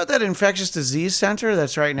 Yeah, what about that infectious disease center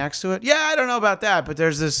that's right next to it? Yeah, I don't know about that, but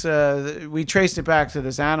there's this, we traced it back to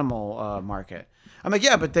this animal market. I'm like,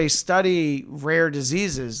 yeah, but they study rare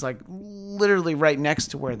diseases like literally right next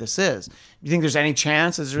to where this is. You think there's any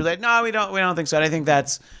chance? No, we don't think so. I think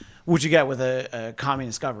that's what you get with a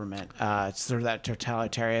communist government. It's sort of that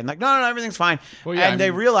totalitarian, like, no, everything's fine. Well, yeah,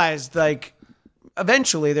 they realized like,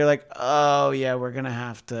 eventually, they're like, "Oh yeah, we're gonna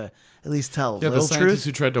have to at least tell a little the scientists truth."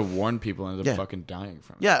 who tried to warn people ended up fucking dying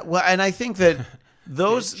from it. Yeah, well, and I think that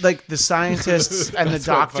those, like the scientists and the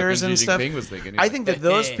doctors and stuff, I think that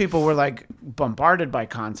those people were like bombarded by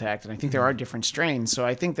contact, and I think there are different strains. So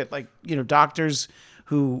I think that like doctors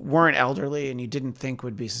who weren't elderly and you didn't think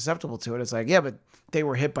would be susceptible to it, it's like, yeah, but they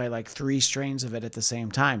were hit by like 3 strains of it at the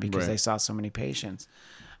same time because they saw so many patients.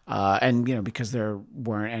 And because there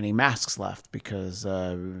weren't any masks left because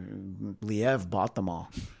Liev bought them all.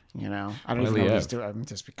 I don't even know what he's doing.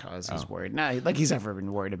 Just because he's worried. Nah, like he's ever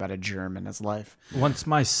been worried about a germ in his life. Once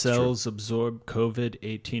my cells absorb COVID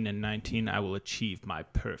 18 and 19, I will achieve my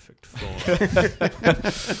perfect form.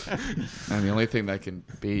 And the only thing that can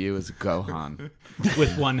be you is Gohan.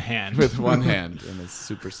 With one hand. With one hand in his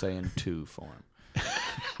Super Saiyan 2 form.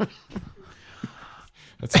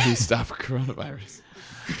 That's how you stop coronavirus.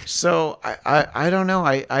 So I don't know.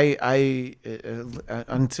 I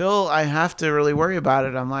until I have to really worry about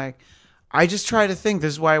it, I'm like, I just try to think.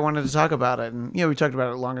 This is why I wanted to talk about it, and we talked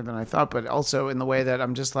about it longer than I thought, but also in the way that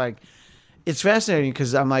I'm just like, it's fascinating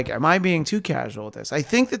because I'm like, am I being too casual with this? I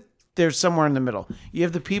think that there's somewhere in the middle. You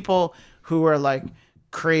have the people who are like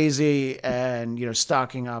crazy and, you know,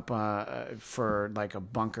 stocking up for like a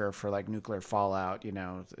bunker for like nuclear fallout. You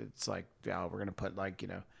know, it's like, we're going to put like, you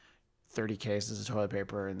know, 30 cases of toilet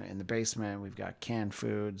paper in the basement. We've got canned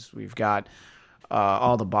foods. We've got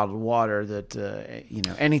all the bottled water that, you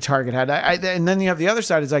know, any Target had. And then you have the other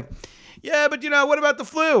side. It's like, yeah, but, you know, what about the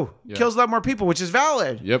flu? Yeah. Kills a lot more people, which is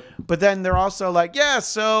valid. Yep. But then they're also like, yeah,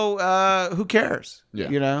 so who cares? Yeah.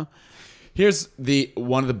 You know? Here's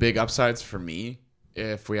one of the big upsides for me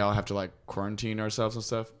if we all have to like quarantine ourselves and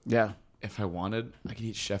stuff. Yeah. If I wanted, I could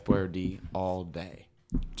eat Chef Boyardee all day.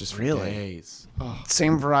 Just for days. Oh.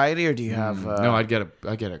 Same variety, or do you have? No, I'd get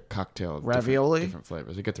a cocktail. Of ravioli, different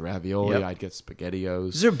flavors. I'd get the ravioli. Yep. I'd get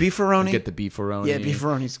SpaghettiOs. Is there beefaroni? I'd get the beefaroni. Yeah,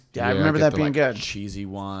 beefaroni's. Yeah, I remember that being good. Cheesy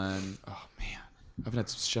one. Oh man, I haven't had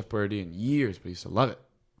Chef Boyardee in years, but I used to love it.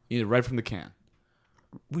 Eat it right from the can.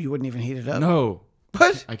 Well, you wouldn't even heat it up. No.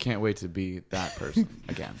 What? I can't wait to be that person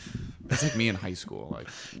again. That's like me in high school. Like.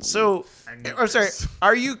 So, I'm sorry.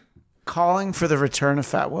 Are you calling for the return of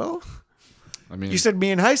Fat Will? I mean, you said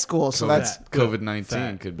me in high school, so that's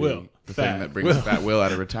COVID-19 could be the thing that brings Fat Will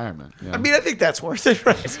out of retirement. Yeah. I mean, I think that's worth it,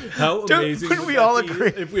 right? How amazing would we all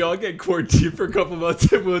agree? If we all get quarantined for a couple months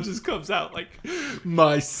and Will just comes out like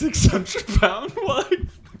my 600-pound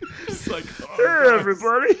wife. It's like, hey,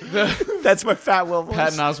 everybody. That's my Fat Will voice.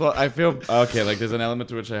 Patton Oswalt, I feel, okay, like there's an element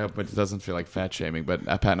to which I hope it doesn't feel like fat shaming, but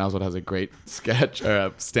Patton Oswalt has a great sketch or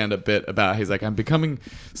a stand-up bit about, he's like, I'm becoming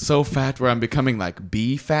so fat where I'm becoming like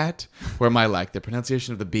bee fat, where my like, the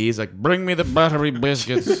pronunciation of the B is like, bring me the buttery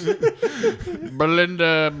biscuits.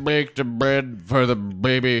 Belinda baked a bread for the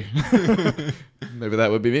baby. Maybe that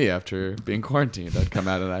would be me after being quarantined. I'd come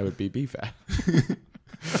out and I would be bee fat.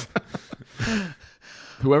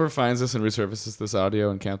 Whoever finds this and resurfaces this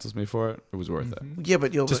audio and cancels me for it, it was worth it. Yeah,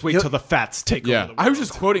 but you'll just wait till the fats take over the world. I was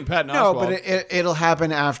just quoting Patton Oswalt. No, but it'll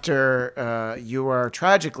happen after you are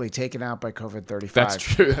tragically taken out by COVID-35. That's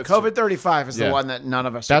true. COVID-35 is the one that none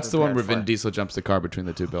of us. That's the one where Vin Diesel jumps the car between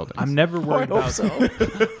the two buildings. I'm never worried about.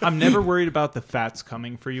 I'm never worried about the fats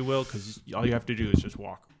coming for you, Will, because all you have to do is just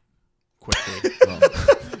walk quickly.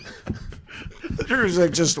 There's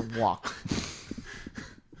like just walk.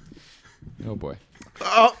 Oh boy.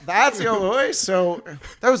 Oh, that's the overweight. So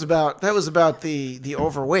that was about the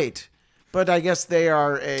overweight, but I guess they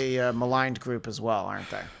are a maligned group as well, aren't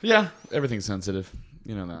they? Yeah, everything's sensitive.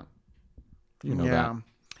 You know that. You know that.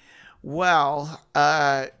 Well,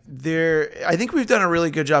 I think we've done a really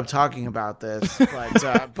good job talking about this,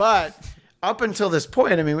 but up until this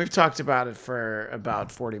point, I mean, we've talked about it for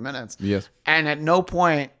about 40 minutes. Yes. And at no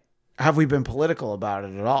point have we been political about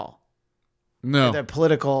it at all. No.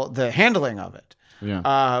 The handling of it.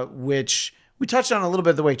 Yeah. Which we touched on a little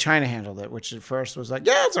bit the way China handled it, which at first was like,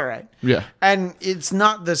 yeah, it's all right. Yeah. And it's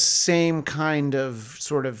not the same kind of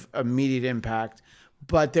sort of immediate impact,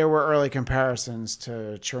 but there were early comparisons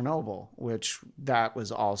to Chernobyl, which that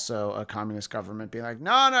was also a communist government being like,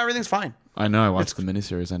 no, everything's fine. I know. I watched the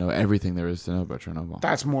miniseries. I know everything there is to know about Chernobyl.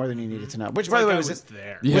 That's more than you needed to know. Which, by the way,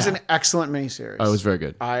 was an excellent miniseries. Oh, it was very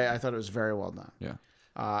good. I thought it was very well done. Yeah.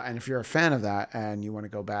 And if you're a fan of that and you want to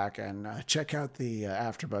go back and check out the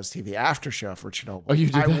AfterBuzz TV after show for Chernobyl. Oh, you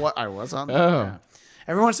did that? I was on that. Oh. Yeah.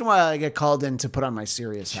 Every once in a while, I get called in to put on my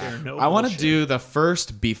serious hat. I want to do the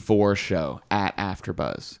first before show at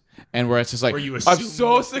AfterBuzz. And where it's just like, I'm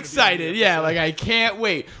so excited. Yeah, like I can't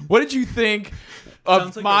wait. What did you think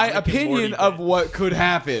of like my opinion of what could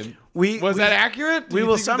happen? Was that accurate? We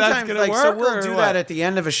will sometimes we'll do that at the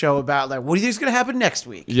end of a show about like, what do you think is going to happen next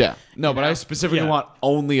week? Yeah. No, but I specifically want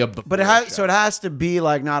only a before But it has to be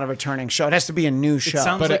like not a returning show. It has to be a new show. It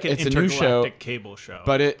sounds like an intergalactic cable show.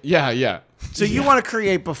 But yeah. So you want to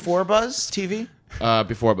create Before Buzz TV?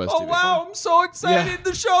 Before Buzz TV. Oh wow, I'm so excited. Yeah.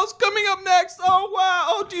 The show's coming up next. Oh wow.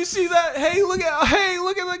 Oh, do you see that? Hey, look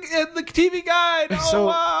at the TV guide. Oh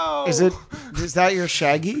wow. Is that your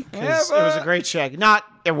Shaggy? Yeah, it was a great Shaggy.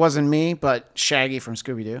 It wasn't me, but Shaggy from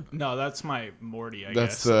Scooby Doo. No, that's my Morty, I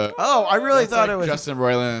guess. I really thought it was Justin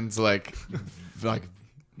Roiland's like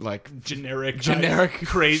generic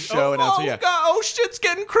crazy show announcer. Yeah. God, oh shit's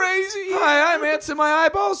getting crazy. Hi, I'm Anson My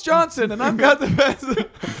Eyeballs Johnson, and I've got the best.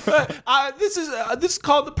 This is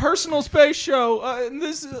called the Personal Space Show. And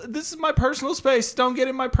this is my personal space. Don't get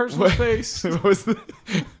in my personal space. What was the?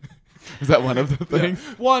 Was that one of the things?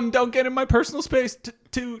 Yeah. 1, don't get in my personal space.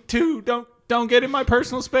 2, don't get in my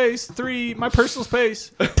personal space. 3, my personal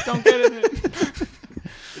space. Don't get in it.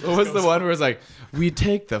 What was the one where it's like, we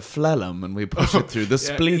take the phlegm and we push it through the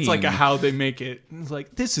spleen? It's like how they make it. It's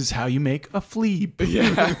like, this is how you make a flea.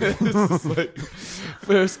 Yeah. This is like,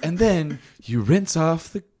 first, and then you rinse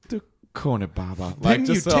off the Corner Baba. Then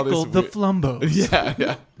you just all these tickle the weird- flumbos.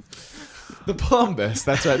 Yeah. The plumbus.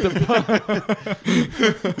 That's right.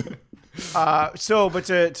 But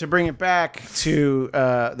to bring it back to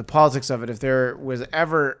the politics of it, if there was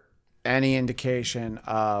ever any indication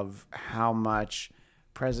of how much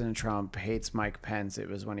President Trump hates Mike Pence, it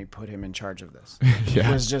was when he put him in charge of this. Yeah.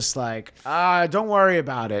 It was just like, don't worry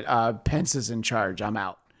about it. Pence is in charge. I'm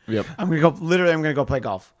out. Yep. I'm gonna go play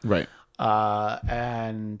golf. Right.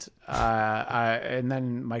 And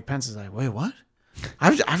then Mike Pence is like, wait, what?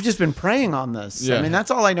 I've just been praying on this. Yeah. I mean,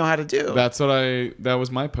 that's all I know how to do. That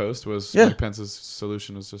was my post was Mike Pence's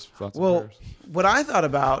solution was just thoughts and prayers. What I thought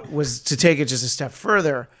about was to take it just a step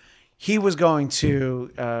further. He was going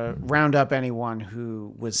to round up anyone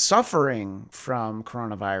who was suffering from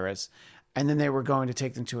coronavirus, and then they were going to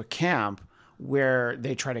take them to a camp where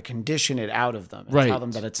they try to condition it out of them and Right. tell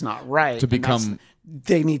them that it's not right. To and become-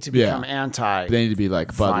 they need to become anti. They need to be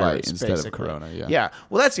like Bud Light virus, instead basically. of Corona. Yeah. Yeah.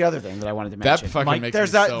 Well, that's the other thing that I wanted to That mention. fucking Mike, makes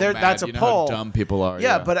there's me that- so there- mad. that's a You know poll. how dumb people are.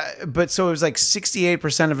 Yeah, but so it was like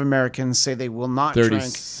 68% of Americans say they will not drink.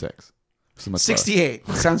 36. So much lower. 68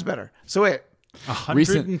 sounds better. So wait,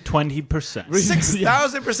 120%.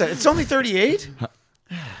 6,000%. It's only 38.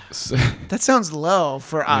 That sounds low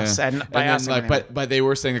for us. Yeah. And by And us, then, like, anyway. but they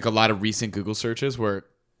were saying like a lot of recent Google searches were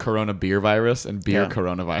Corona beer virus and beer Yeah.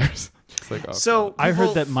 coronavirus. It's like, oh, So I people-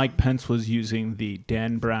 heard that Mike Pence was using the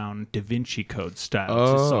Dan Brown Da Vinci Code style to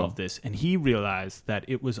Oh. solve this, and he realized that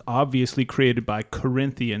it was obviously created by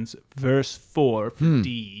Corinthians, verse 4,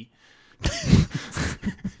 D.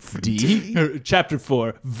 Chapter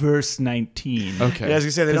 4, verse 19. okay. Yeah, I was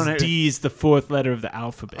gonna say they don't. Because D is the fourth letter of the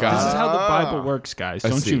alphabet. Got This is it. how the Bible works, guys.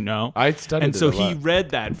 Don't see. you know? I studied And it so a he lot. read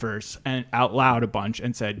that verse and out loud a bunch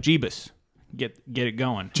and said, "Jeebus, get it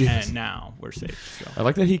going." And now we're safe. So. I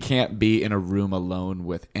like that he can't be in a room alone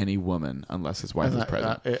with any woman unless his wife is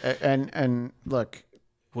present. And look.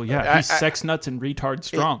 Well, yeah, he's sex nuts and retard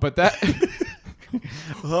strong. But that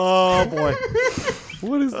Oh boy.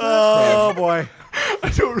 what is that? Oh boy. I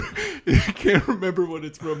can't remember what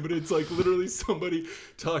it's from, but it's like literally somebody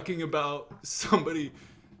talking about somebody.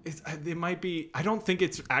 It might be. I don't think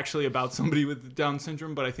it's actually about somebody with Down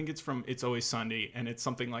syndrome, but I think it's from It's Always Sunday, and it's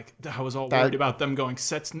something like I was all worried about them going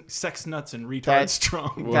sex nuts and retard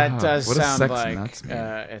strong. That does What does sound sex like nuts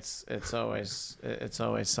mean? it's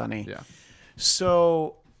always sunny. Yeah.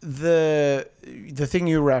 So the thing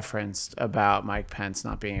you referenced about Mike Pence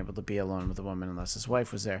not being able to be alone with a woman unless his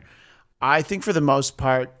wife was there, I think for the most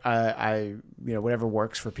part, whatever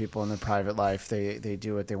works for people in their private life, they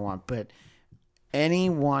do what they want. But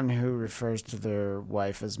anyone who refers to their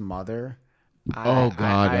wife as mother,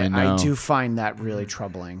 I know. do find that really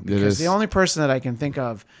troubling because is. the only person that I can think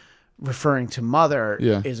of referring to mother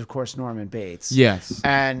Yeah. is, of course, Norman Bates. Yes.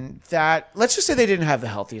 And that, let's just say they didn't have the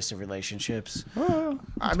healthiest of relationships. I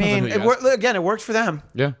mean, depends on who you it worked for them.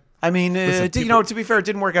 Yeah. I mean, Listen, to be fair, it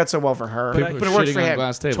didn't work out so well for her, People but are it worked shitting for on him.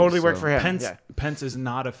 glass tables, Totally worked so- for him. Pence Yeah. Pence is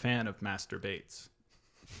not a fan of Master Bates.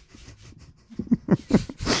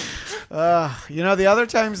 The other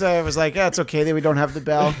times I was like, it's okay that we don't have the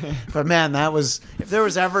bell. But man, if there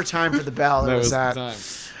was ever time for the bell, it was that. the time.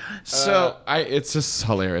 So It's just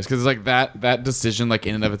hilarious because like that decision, like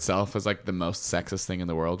in and of itself, is like the most sexist thing in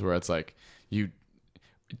the world. Where it's like, do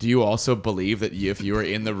you also believe that if you were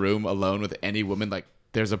in the room alone with any woman, like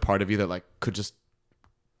there's a part of you that like could just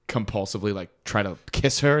compulsively like try to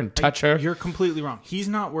kiss her and touch her? You're completely wrong. He's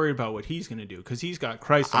not worried about what he's going to do because he's got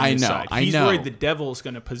Christ on I his know, side. I He's know. worried the devil's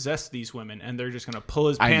going to possess these women and they're just going to pull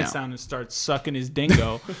his I pants know. down and start sucking his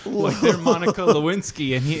dingo like they're Monica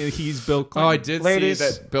Lewinsky and he's Bill Clinton. Oh, I did Ladies. see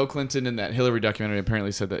that Bill Clinton in that Hillary documentary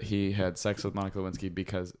apparently said that he had sex with Monica Lewinsky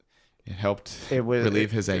because it helped relieve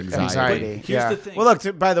his anxiety. Here's the thing. Well,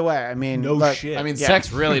 look. By the way, I mean, No look, shit. I mean, Yeah.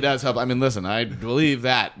 sex really does help. I mean, listen, I believe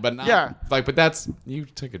that, but not Yeah. but that's you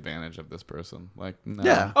took advantage of this person. Like, no.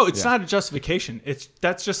 Yeah. Oh, it's not a justification.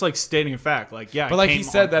 That's just like stating a fact. Like, yeah. But I like came he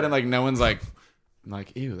said on that, her. and like no one's like,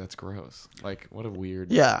 ew, that's gross. Like, what a weird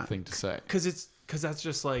thing to say. because that's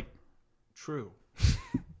just like true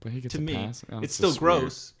But he gets to a me. pass. Oh, It's still just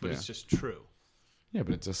gross, weird. but it's just true. Yeah,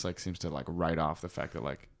 but it just like seems to like write off the fact that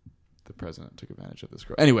like the president took advantage of this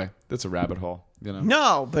girl. Anyway, that's a rabbit hole.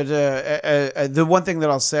 No, but the one thing that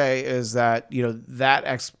I'll say is that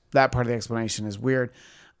that part of the explanation is weird,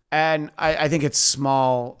 and I think it's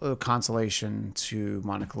small consolation to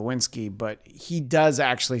Monica Lewinsky, but he does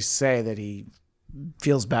actually say that he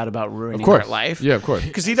feels bad about ruining her life. Yeah, of course.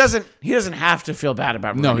 Because he doesn't have to feel bad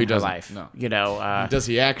about ruining he her doesn't. life. No. Does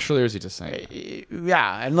he actually, or is he just saying that?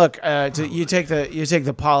 Yeah, and look, you take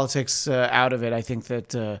the politics out of it. I think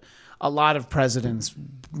that a lot of presidents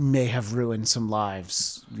may have ruined some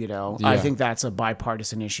lives. You know, Yeah. I think that's a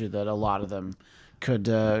bipartisan issue that a lot of them could.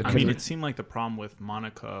 I mean, it seemed like the problem with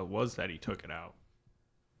Monica was that he took it out.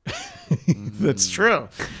 That's true.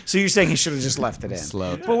 So you're saying he should have just left it in.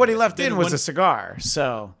 Slow. But what he left Then in it was wouldn't- a cigar.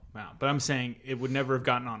 So Wow. But I'm saying it would never have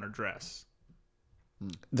gotten on her dress.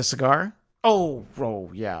 the cigar. Oh,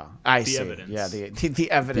 yeah. I see. evidence. Yeah,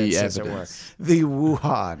 the evidence, The as it were. evidence. The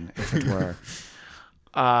Wuhan, if it were.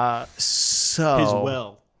 So His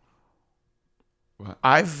well.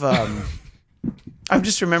 I'm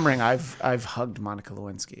just remembering I've hugged Monica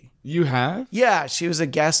Lewinsky. You have? Yeah, she was a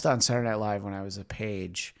guest on Saturday Night Live when I was a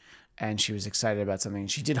page, and she was excited about something.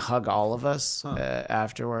 She did hug all of us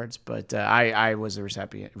afterwards, but I was a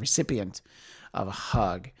recipient of a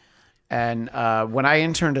hug. And when I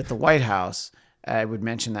interned at the White House, I would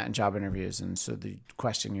mention that in job interviews, and so the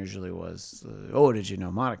question usually was, "Oh, did you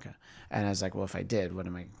know Monica?" And I was like, "Well, if I did, what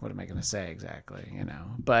am I going to say exactly?" You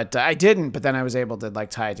know, but I didn't. But then I was able to like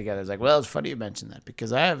tie it together. I was like, "Well, it's funny you mentioned that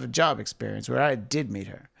because I have a job experience where I did meet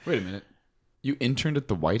her." Wait a minute. You interned at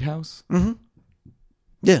the White House?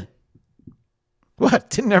 Yeah. What?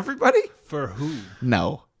 Didn't everybody? For who?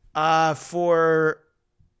 No. For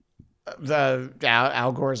the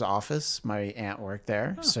Al Gore's office. My aunt worked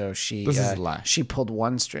there, so she This is a lie. she pulled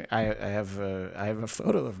one string. I have a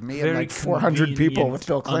photo of me and Very like 400 people with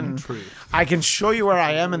Bill Clinton. untruth. I can show you where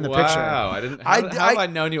I am in the picture. Wow. I didn't. How have I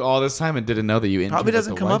known you all this time and didn't know that you interned Probably at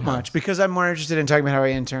doesn't the come White up House? much because I'm more interested in talking about how I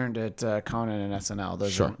interned at Conan and SNL.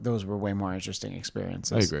 Sure. Those were way more interesting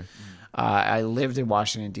experiences. I agree. I lived in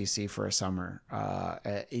Washington, D.C. for a summer.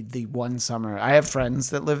 The one summer, I have friends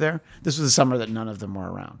that live there. This was a summer that none of them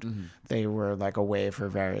were around. Mm-hmm. They were like away for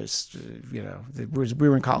various, we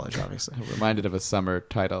were in college, obviously. I'm reminded of a summer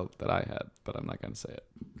title that I had, but I'm not going to say it.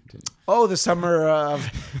 Continue. Oh, the summer of,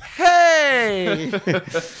 hey!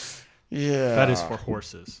 Yeah. That is for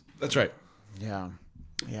horses. That's right. Yeah.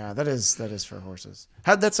 Yeah, that is for horses.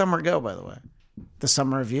 How'd that summer go, by the way? The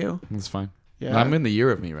summer of you? That's fine. Yeah. I'm in the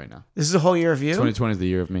year of me right now. This is a whole year of you? 2020 is the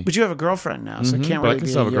year of me. But you have a girlfriend now, so it can't but really I can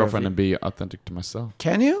be still have a year of girlfriend you. and be authentic to myself.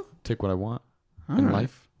 Can you? Take what I want in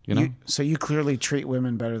life. You know? So you clearly treat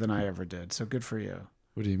women better than I ever did. So good for you.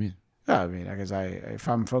 What do you mean? Yeah, I mean, because if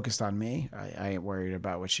I'm focused on me, I ain't worried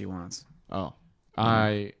about what she wants. Oh,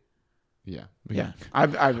 yeah. Yeah,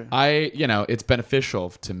 It's beneficial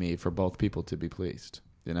to me for both people to be pleased.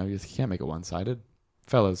 You know, you can't make it one-sided.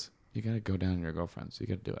 Fellas, you got to go down on your girlfriends. You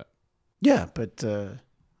got to do it. yeah, but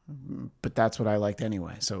that's what I liked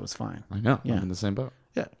anyway, so it was fine. I know. Yeah. I'm in the same boat.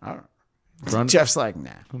 Yeah, all right. Run- Jeff's like, nah.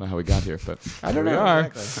 I don't know how we got here, but I don't here know. we are.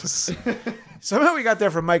 Exactly. Somehow we got there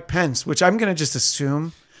from Mike Pence, which I'm gonna just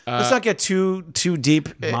assume. Let's not get too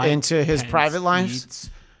deep into his private lives.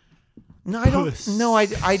 No, I don't. No, I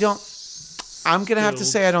don't. I'm gonna have to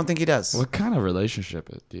say I don't think he does. What kind of relationship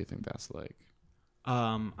do you think that's like?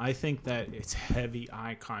 I think that it's heavy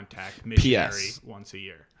eye contact missionary PS. once a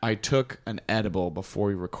year. I took an edible before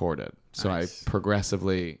we recorded, so Nice. I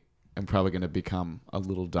progressively am probably going to become a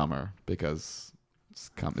little dumber because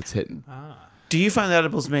it's hitting. Do you find that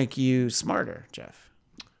edibles make you smarter, Jeff?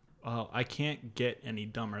 Well, I can't get any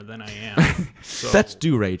dumber than I am. So That's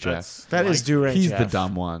Do-Ray Jeff. That is Do-Ray He's Jeff. the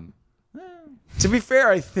dumb one. To be fair,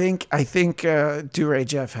 I think Do-Ray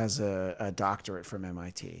Jeff has a doctorate from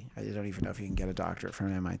MIT. I don't even know if you can get a doctorate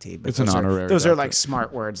from MIT, but It's an honorary Those are doctorate. like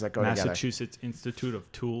smart words that go together. Massachusetts Institute of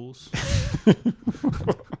Tools. I'd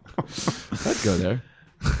go there.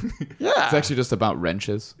 Yeah, It's actually just about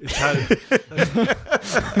wrenches. It's how,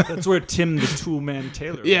 that's where Tim the Tool Man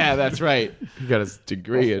Taylor. Yeah, that's right. He got his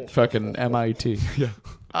degree at fucking MIT. Yeah.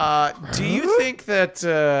 do you think that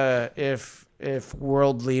if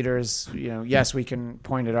world leaders, yes, we can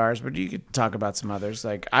point at ours, but you could talk about some others.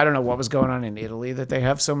 Like, I don't know what was going on in Italy that they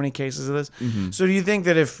have so many cases of this. Mm-hmm. So do you think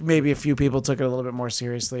that if maybe a few people took it a little bit more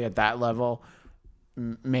seriously at that level,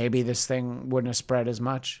 maybe this thing wouldn't have spread as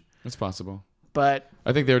much? It's possible. But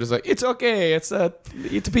I think they were just like, it's okay. It's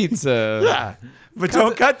eat the pizza. yeah, but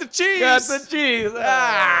don't cut the cheese. Got the cheese.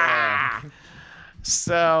 Ah!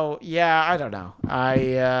 So yeah, I don't know.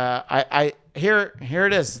 I here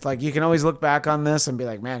it is. It's like you can always look back on this and be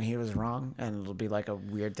like, man, he was wrong, and it'll be like a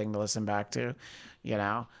weird thing to listen back to,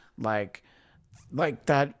 like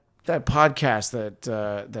that podcast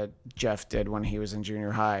that Jeff did when he was in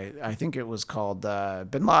junior high. I think it was called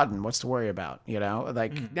Bin Laden. What's to worry about?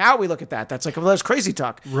 Now we look at that. That's like, well, that's crazy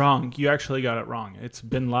talk. Wrong. You actually got it wrong. It's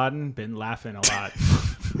Bin Laden. Been laughing a lot.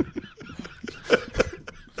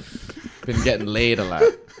 Been getting laid a lot.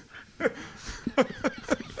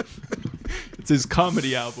 It's his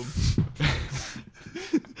comedy album.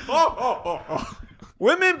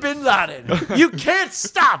 Women bin Laden. You can't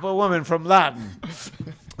stop a woman from Laden.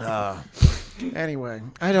 Anyway,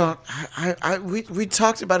 we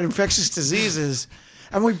talked about infectious diseases,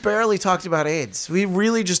 and we barely talked about AIDS. We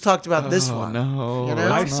really just talked about this one. No, you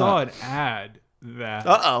know? I saw an ad that.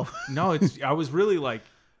 No, I was really like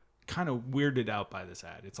kind of weirded out by this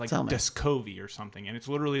ad. It's like Descovy or something, and it's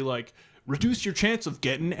literally like reduce your chance of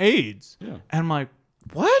getting AIDS. Yeah. And I'm like,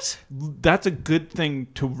 what? That's a good thing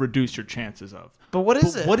to reduce your chances of. But what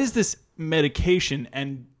is it? What is this medication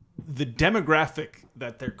and the demographic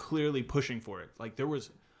that they're clearly pushing for it? Like, there was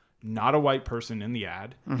not a white person in the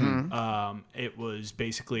ad. Mm-hmm. It was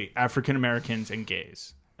basically African Americans and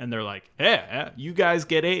gays. And they're like, yeah, you guys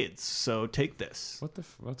get AIDS, so take this.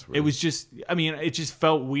 What's weird? It was just, I mean, it just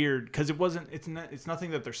felt weird because it's nothing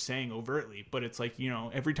that they're saying overtly, but it's like, you know,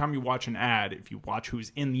 every time you watch an ad, if you watch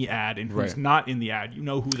who's in the ad and who's not in the ad, you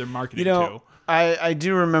know who they're marketing to. I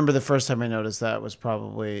do remember the first time I noticed that was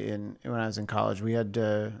probably when I was in college. We had,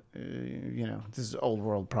 this is old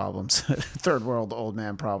world problems, third world old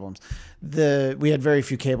man problems. We had very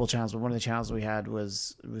few cable channels, but one of the channels we had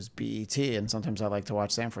was BET, and sometimes I like to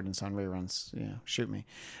watch Sanford and Son reruns. Shoot me.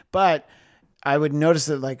 But I would notice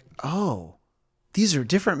that, like, oh, these are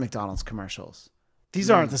different McDonald's commercials. These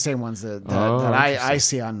aren't the same ones that I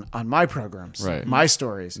see on my programs, my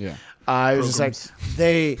stories. Yeah, I was just like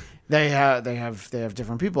They have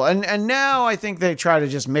different people, and now I think they try to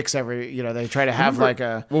just mix they try to have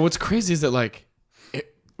Well, what's crazy is that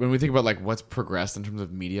when we think about like what's progressed in terms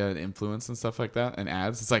of media and influence and stuff like that and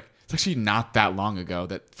ads, it's actually not that long ago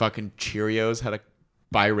that fucking Cheerios had a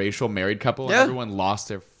biracial married couple and everyone lost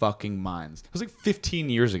their fucking minds. It was like 15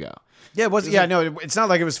 years ago. Yeah, it was. It's not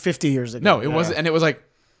like it was 50 years ago. No, it wasn't, and it was like,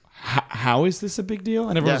 how is this a big deal?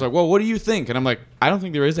 And everyone's like, well, what do you think? And I'm like, I don't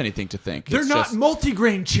think there is anything to think. They're not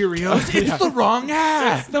multigrain Cheerios. It's the wrong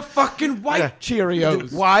ad. It's the fucking white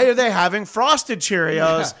Cheerios. Why are they having frosted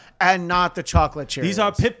Cheerios and not the chocolate Cheerios? These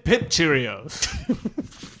are Pip Cheerios.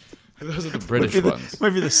 Those are the British ones.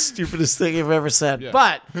 Might be the stupidest thing you've ever said,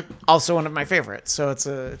 but also one of my favorites. So it's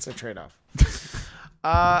a trade-off.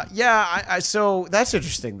 So that's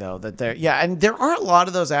interesting though and there are a lot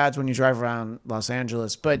of those ads when you drive around Los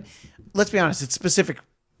Angeles, but let's be honest, it's specific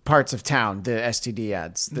parts of town, the STD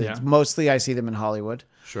ads. Mostly I see them in Hollywood.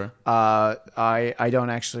 Sure. I don't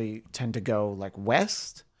actually tend to go like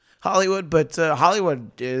West Hollywood, but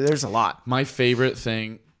Hollywood, there's a lot. My favorite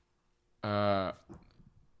thing, sometimes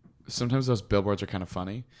those billboards are kind of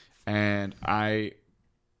funny, and I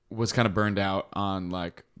was kind of burned out on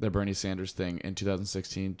like the Bernie Sanders thing in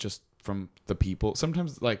 2016, just from the people.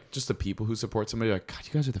 Sometimes like just the people who support somebody, like, God,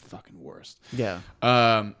 you guys are the fucking worst. Yeah.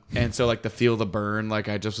 And so like the Feel the Burn, like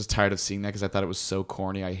I just was tired of seeing that because I thought it was so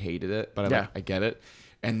corny. I hated it, but I get it.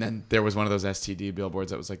 And then there was one of those STD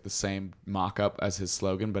billboards that was like the same mock-up as his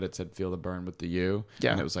slogan, but it said Feel the Burn with the U.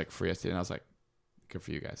 Yeah. And it was like free STD. And I was like, good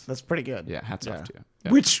for you guys. That's pretty good. Yeah. Hats off to you.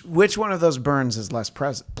 Yeah. Which one of those burns is less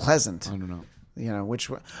pleasant? I don't know. Which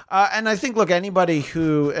one? And I think, look, anybody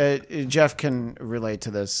who Jeff can relate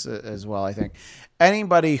to this as well. I think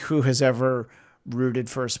anybody who has ever rooted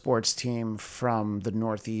for a sports team from the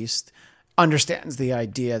Northeast understands the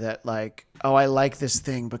idea that, like, oh, I like this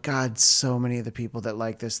thing, but God, so many of the people that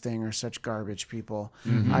like this thing are such garbage people.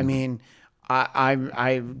 Mm-hmm. I mean,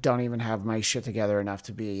 I don't even have my shit together enough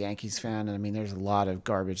to be a Yankees fan. And I mean, there's a lot of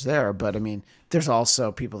garbage there, but I mean, there's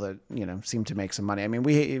also people that, seem to make some money. I mean,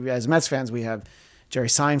 we, as Mets fans, we have Jerry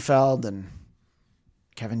Seinfeld and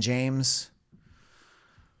Kevin James.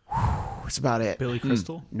 That's about it. Billy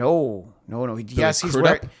Crystal? No.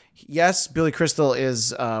 Yes, Billy Crystal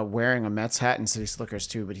is wearing a Mets hat in City Slickers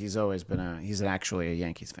too, but he's always been actually a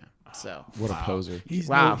Yankees fan. So what a poser! He's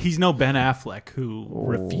no Ben Affleck who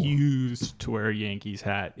refused to wear a Yankees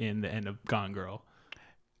hat in the end of Gone Girl.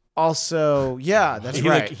 Also, yeah, that's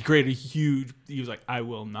right. He created a huge. He was like, I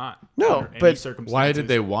will not. No, but why did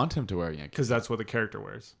they want him to wear a Yankees? Because that's what the character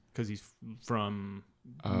wears. Because he's from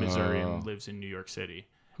Missouri and lives in New York City,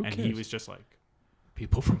 and he was just like,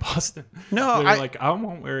 people from Boston. No, I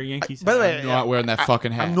won't wear a Yankees hat. By the way, I'm not wearing that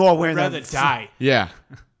fucking hat. I'm not wearing that. I'd rather die. Yeah.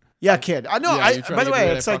 Yeah, kid. I know. By the way,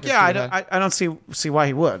 it's like, I don't see why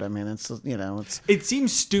he would. I mean, it's it's. It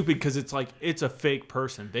seems stupid because it's like it's a fake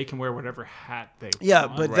person. They can wear whatever hat they. Yeah,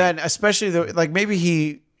 want. but then especially maybe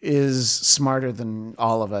he is smarter than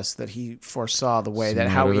all of us, that he foresaw the way that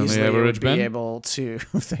how easily it would be able to.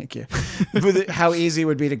 Thank you. How easy it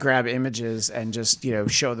would be to grab images and just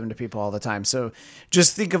show them to people all the time. So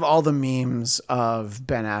just think of all the memes of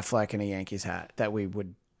Ben Affleck in a Yankees hat that we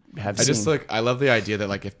would have I seen. just I love the idea that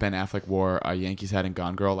like if Ben Affleck wore a Yankees hat in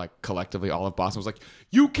Gone Girl, like collectively all of Boston was like,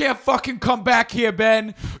 you can't fucking come back here,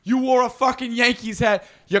 Ben. You wore a fucking Yankees hat.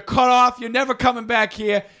 You're cut off. You're never coming back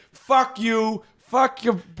here. Fuck you. Fuck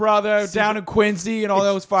your brother down in Quincy and all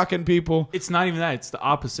those fucking people. It's not even that. It's the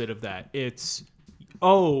opposite of that. It's,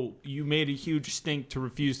 oh, you made a huge stink to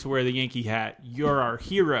refuse to wear the Yankee hat. You're our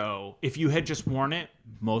hero. If you had just worn it,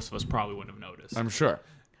 most of us probably wouldn't have noticed. I'm sure.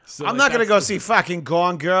 So, I'm not going to go see fucking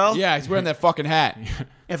Gone Girl. Yeah, he's wearing that fucking hat.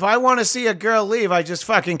 If I want to see a girl leave, I just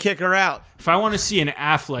fucking kick her out. If I want to see an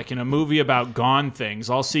Affleck in a movie about gone things,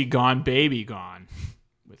 I'll see Gone Baby Gone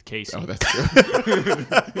with Casey. Oh, that's true.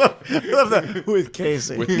 I love that. With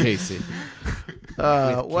Casey. With Casey.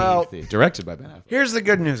 Well, Casey. Directed by Ben Affleck. here's the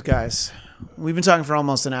good news, guys. We've been talking for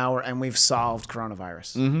almost an hour, and we've solved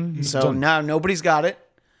coronavirus. Mm-hmm. So now nobody's got it.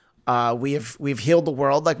 We've healed the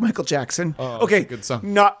world like Michael Jackson. Oh, okay, good song.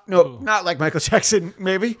 not like Michael Jackson.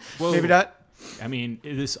 Maybe, maybe not. I mean,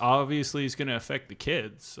 this obviously is going to affect the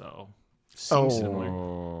kids, so seems similar.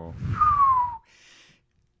 Oh.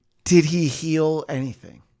 Did he heal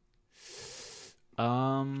anything?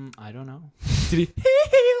 I don't know. Did he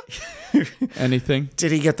heal anything?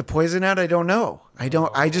 Did he get the poison out? I don't know.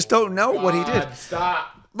 I just don't know what he did.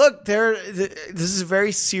 Stop. Look, this is a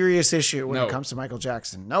very serious issue when No. it comes to Michael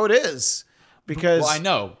Jackson. No, it is. Because Well, I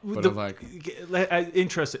know, but I'm like,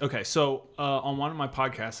 Interesting. Okay, so on one of my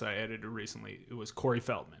podcasts I edited recently, it was Corey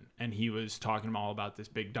Feldman, and he was talking all about this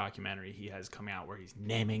big documentary he has coming out where he's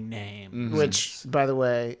naming names. which, by the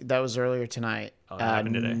way, that was earlier tonight. Oh, that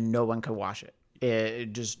happened today? No one could watch it.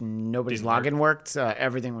 It just nobody's Didn't work? login worked.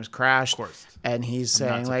 Everything was crashed. Of course. And he's I'm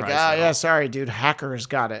not saying like, surprised "Oh at yeah, all. sorry, dude, hackers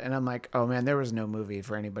got it." And I'm like, "Oh man, there was no movie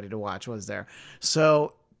for anybody to watch, was there?"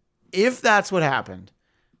 So, if that's what happened,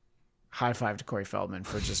 high five to Corey Feldman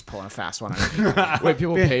for just pulling a fast one. wait,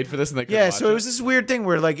 people paid for this and they couldn't Yeah, watch so it was this weird thing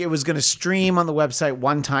where like it was going to stream on the website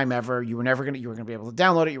one time ever. You were going to be able to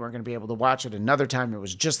download it. You weren't going to be able to watch it another time. It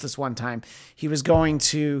was just this one time. He was going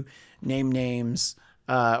to name names,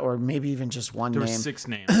 or maybe even just one There name. were 6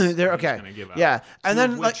 names. There, he was okay, gonna give out. yeah, and Two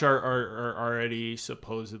then of which are already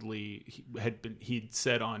supposedly he'd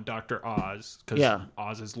said on Dr. Oz because Yeah.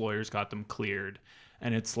 Oz's lawyers got them cleared,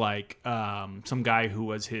 and it's like some guy who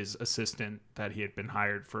was his assistant that he had been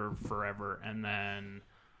hired for forever, and then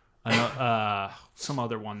some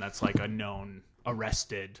other one that's like a known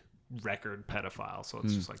arrested record pedophile. So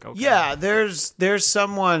it's just like, okay, Yeah, there's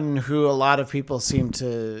someone who a lot of people seem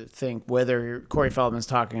to think, whether Corey Feldman's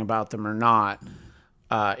talking about them or not,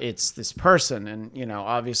 it's this person. And, you know,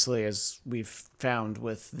 obviously, as we've found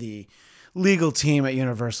with the legal team at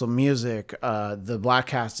Universal Music, the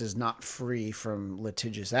Bladtcast is not free from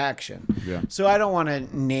litigious action. Yeah. So I don't want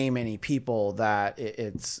to name any people that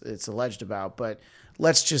it's alleged about, but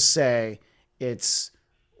let's just say it's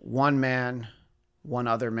one man, one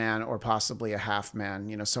other man, or possibly a half man,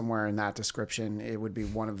 you know, somewhere in that description. It would be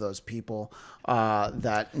one of those people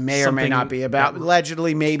that may or may Something not be about, that-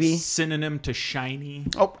 allegedly, maybe. synonym to shiny.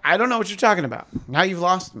 Oh, I don't know what you're talking about. Now you've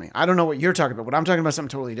lost me. I don't know what you're talking about. What I'm talking about is something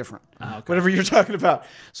totally different. Okay. Whatever you're talking about.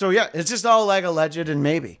 So yeah, it's just all like alleged and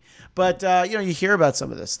maybe. But you know, you hear about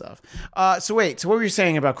some of this stuff. So wait, so what were you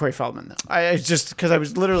saying about Corey Feldman though? I just because I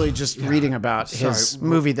was literally just reading about his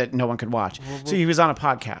movie that no one could watch. So he was on a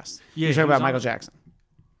podcast. Yeah, he was he talking was about on- Michael Jackson.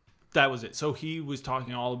 That was it. So he was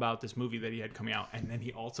talking all about this movie that he had coming out, and then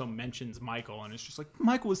he also mentions Michael, and it's just like,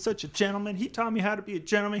 Michael was such a gentleman. He taught me how to be a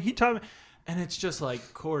gentleman. He taught me, and it's just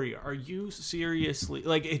like, Corey, are you seriously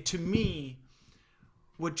like it? To me,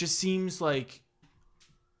 what just seems like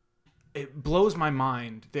it blows my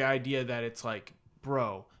mind, the idea that it's like,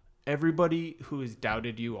 bro, everybody who has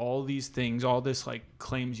doubted you, all these things, all this like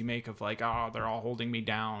claims you make of like, oh, they're all holding me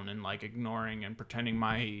down and like ignoring and pretending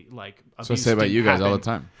my like abuse so I say about didn't you guys all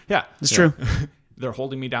the happen. time. Yeah, It's true. they're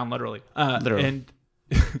holding me down literally. Literally. And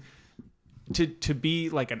to be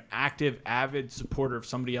like an active, avid supporter of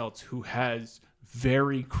somebody else who has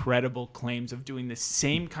very credible claims of doing the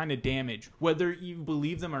same kind of damage, whether you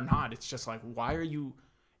believe them or not, it's just like, why are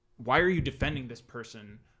you defending this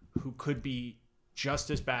person who could be just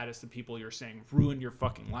as bad as the people you're saying ruin your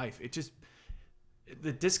fucking life? It just,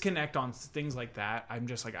 the disconnect on things like that, I'm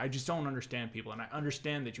just like, I just don't understand people. And I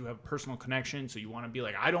understand that you have a personal connection, so you want to be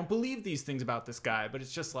like, I don't believe these things about this guy, but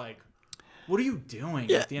it's just like, what are you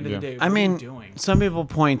doing at the end of the day? What I mean, are you doing? some people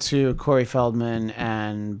point to Corey Feldman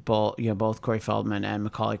and both Corey Feldman and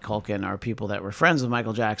Macaulay Culkin are people that were friends with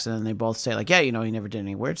Michael Jackson, and they both say like, yeah, you know, he never did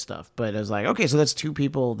any weird stuff. But it was like, okay, so that's two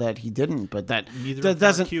people that he didn't, but that Neither that of them are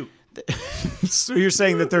doesn't. cute. So you're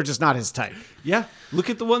saying that they're just not his type? Yeah, look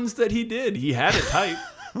at the ones that he did. He had a type.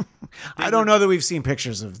 I don't know that we've seen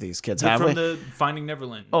pictures of these kids, have we? From the Finding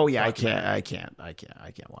Neverland. Oh yeah, I can't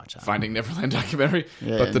watch that. Finding Neverland documentary.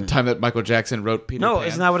 But the time that Michael Jackson wrote Peter Pan. No,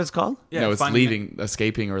 isn't that what it's called? Yeah, No, it's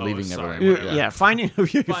Escaping or Leaving sorry. Neverland. Yeah, Finding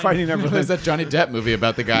Neverland. There's that Johnny Depp movie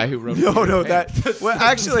about the guy who wrote. No, that. Well,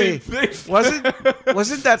 actually,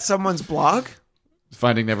 wasn't that someone's blog?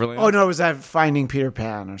 Finding Neverland. Oh no, was that Finding Peter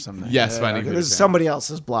Pan or something? Yes, Finding Peter It was Pan. somebody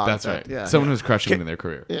else's blog. That's right. Someone who's crushing it in their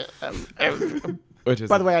career. Yeah. Which is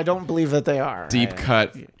By the way, I don't believe that they are. deep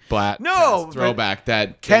cut Bladtcast No, throwback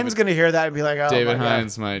that Ken's going to hear that and be like, "Oh, David my God."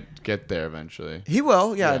 Hines might get there eventually. He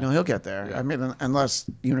will. Yeah, Yeah. no, he'll get there. Yeah. I mean, unless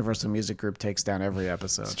Universal Music Group takes down every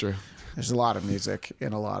episode. It's true. There's a lot of music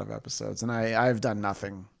in a lot of episodes, and I've done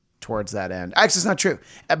nothing towards that end. Actually, it's not true.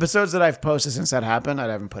 Episodes that I've posted since that happened, I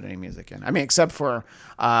haven't put any music in. I mean, except for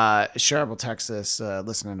Shareable Texas,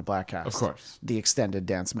 listening to Bladtcast. Of course. The extended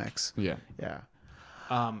dance mix. Yeah. Yeah.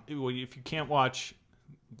 Well, if you can't watch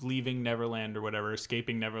Leaving Neverland or whatever,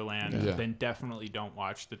 Escaping Neverland, Yeah. then definitely don't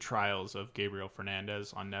watch The Trials of Gabriel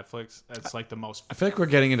Fernandez on Netflix. That's like the most. I feel like we're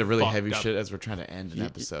getting into really Fucked heavy up. shit as we're trying to end an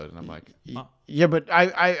episode, and I'm like, Yeah, but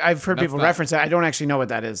I've heard That's people not- reference it. I don't actually know what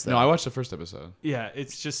that is, though. no, I watched the first episode. Yeah,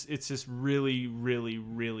 it's just really, really,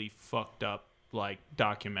 really fucked up like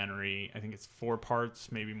documentary. I think it's 4 parts,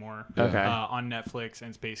 maybe more. Okay. On Netflix, and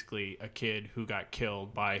it's basically a kid who got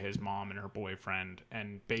killed by his mom and her boyfriend,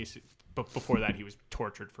 and but before that he was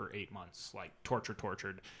tortured for 8 months, like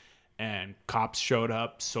tortured. And cops showed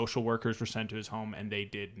up, social workers were sent to his home, and they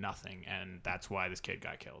did nothing. And that's why this kid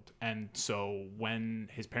got killed. And so when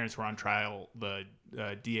his parents were on trial, the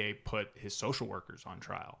DA put his social workers on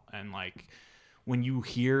trial. And like, when you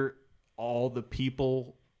hear all the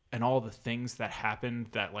people and all the things that happened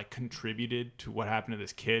that like contributed to what happened to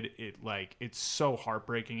this kid, it's so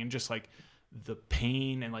heartbreaking. And just like the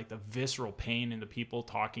pain and like the visceral pain in the people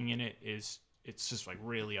talking in it's just like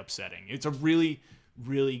really upsetting. It's a really,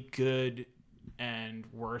 really good and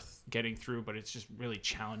worth getting through, but it's just really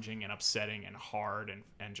challenging and upsetting and hard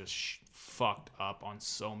and just fucked up on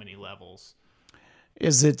so many levels.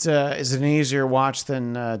 Is it an easier watch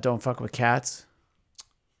than Don't Fuck with Cats?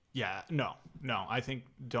 Yeah, no. I think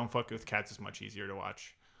Don't Fuck with Cats is much easier to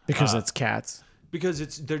watch Because it's cats.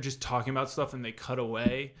 because they're just talking about stuff and they cut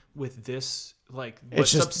away. With this, like, It's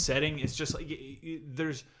what's just- upsetting is just like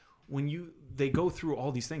there's they go through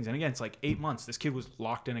all these things, and again, it's like 8 months. This kid was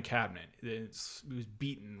locked in a cabinet. He was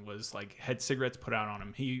beaten. Was like had cigarettes put out on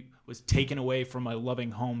him. He was taken away from a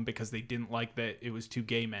loving home because they didn't like that it was 2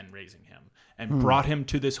 gay men raising him, and brought him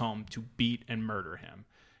to this home to beat and murder him.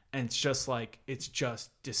 And it's just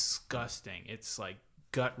disgusting. It's like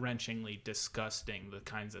gut-wrenchingly disgusting, the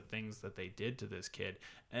kinds of things that they did to this kid.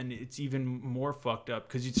 And it's even more fucked up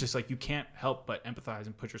because it's just like you can't help but empathize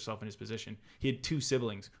and put yourself in his position. He had 2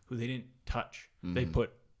 siblings who they didn't touch. They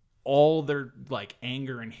put all their like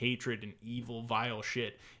anger and hatred and evil, vile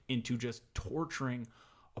shit into just torturing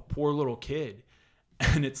a poor little kid.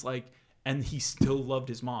 And it's like, and he still loved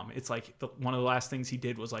his mom. It's like one of the last things he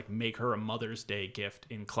did was like make her a Mother's Day gift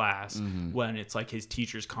in class, when it's like his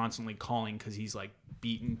teacher's constantly calling because he's like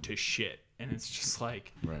beaten to shit. And it's just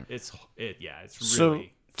like, Right. it's So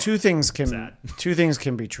really two things can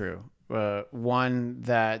sad. be true. One,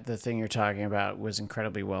 that the thing you're talking about was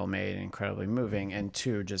incredibly well made and incredibly moving, and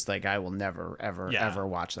 2, just like I will never ever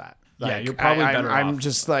watch that. Yeah, Like, you're probably I'm better off.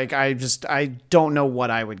 just like I don't know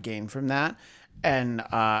what I would gain from that, and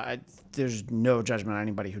there's no judgment on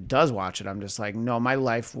anybody who does watch it. I'm just like, no, my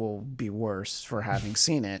life will be worse for having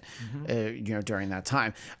seen it, during that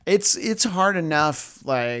time. It's hard enough,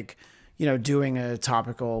 like, doing a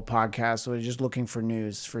topical podcast or just looking for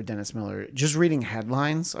news for Dennis Miller, just reading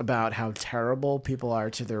headlines about how terrible people are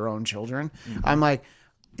to their own children. I'm like,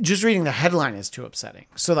 just reading the headline is too upsetting.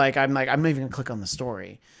 So I'm not even gonna click on the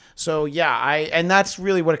story. So yeah, and that's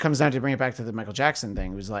really what it comes down to. Bring it back to the Michael Jackson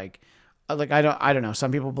thing. It was like I don't know.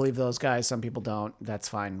 Some people believe those guys, some people don't. That's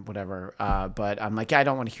fine, whatever. But I'm like, I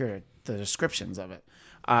don't want to hear the descriptions of it.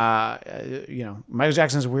 Michael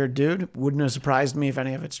Jackson's a weird dude. Wouldn't have surprised me if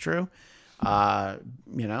any of it's true.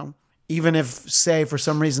 Even if, say, for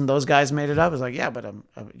some reason those guys made it up, it's like, yeah, but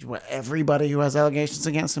everybody who has allegations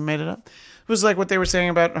against him made it up. It was like what they were saying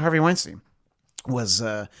about Harvey Weinstein. Was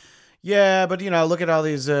yeah, but look at all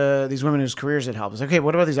these women whose careers it helps. Okay,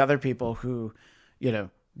 what about these other people who,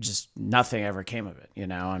 just nothing ever came of it,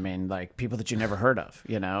 I mean, like people that you never heard of,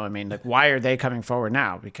 I mean, like, why are they coming forward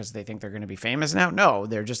now? Because they think they're going to be famous now? No,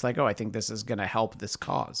 they're just like, oh, I think this is going to help this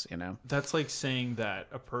cause, That's like saying that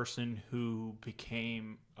a person who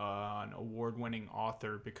became an award-winning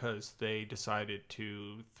author because they decided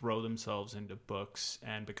to throw themselves into books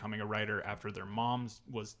and becoming a writer after their mom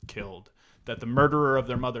was killed. That the murderer of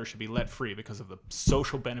their mother should be let free because of the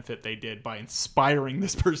social benefit they did by inspiring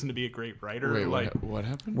this person to be a great writer. Wait, like, what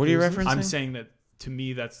happened? What are you referencing? I'm saying that to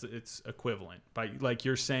me, it's equivalent. By like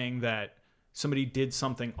you're saying that somebody did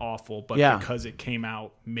something awful, but because it came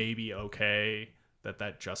out maybe okay,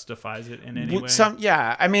 that justifies it in any way.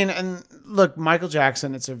 I mean, and look, Michael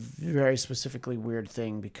Jackson. It's a very specifically weird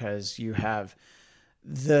thing because you have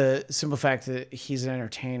the simple fact that he's an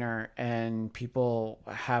entertainer and people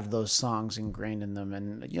have those songs ingrained in them.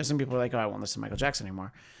 And, you know, some people are like, oh, I won't listen to Michael Jackson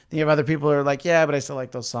anymore. Then you have other people who are like, yeah, but I still like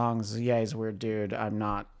those songs. Yeah, he's a weird dude. I'm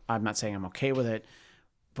not saying I'm okay with it,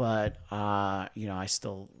 but, you know, I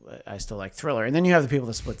still like Thriller. And then you have the people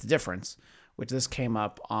that split the difference, which this came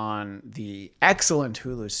up on the excellent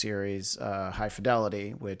Hulu series, High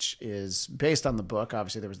Fidelity, which is based on the book.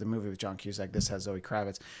 Obviously, there was the movie with John Cusack. This has Zoe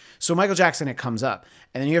Kravitz. So Michael Jackson, it comes up.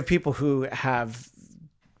 And then you have people who have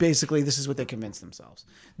basically, this is what they convince themselves.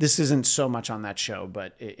 This isn't so much on that show,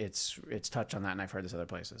 but it's touched on that, and I've heard this other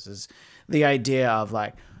places, is the idea of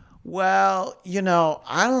like, well, you know,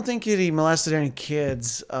 I don't think he molested any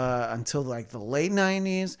kids until like the late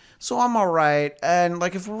 90s, so I'm all right. And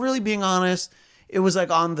like, if we're really being honest, it was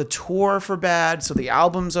like on the tour for Bad, so the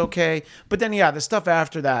album's okay. But then, yeah, the stuff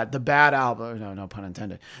after that, the Bad album, no pun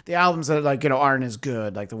intended, the albums that like, you know, aren't as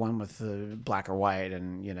good, like the one with the Black or White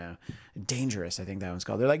and, you know, Dangerous, I think that one's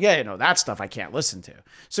called. They're like, yeah, you know, that stuff I can't listen to.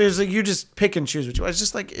 So it's like you just pick and choose. It's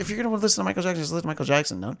just like, if you're going to listen to Michael Jackson, just listen to Michael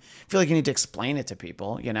Jackson. Don't feel like you need to explain it to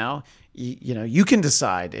people, you know? You know, you can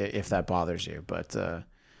decide if that bothers you, but...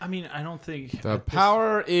 I mean, I don't think the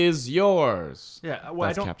power is yours. Yeah, well,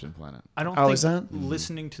 that's Captain Planet. I don't think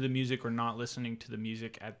listening to the music or not listening to the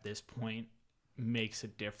music at this point makes a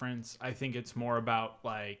difference. I think it's more about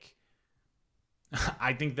like,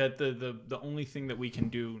 I think that the only thing that we can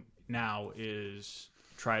do now is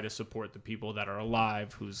try to support the people that are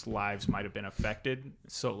alive whose lives might have been affected.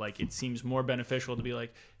 So like, it seems more beneficial to be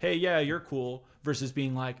like, hey, yeah, you're cool, versus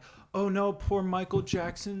being like, oh no, poor Michael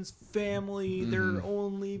Jackson's family, they're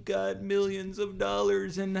only got millions of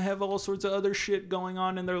dollars and have all sorts of other shit going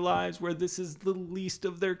on in their lives where this is the least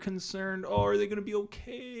of their concern. Oh, are they going to be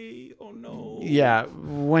okay? Oh no. Yeah,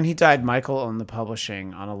 when he died, Michael owned the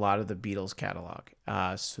publishing on a lot of the Beatles catalog.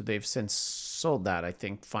 So they've since sold that. I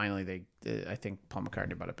think finally I think Paul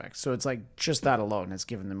McCartney bought it back. So it's like just that alone has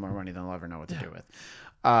given them more money than they'll ever know what to do with.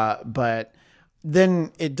 But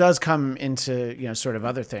then it does come into, you know, sort of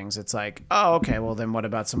other things. It's like, oh, okay, well then what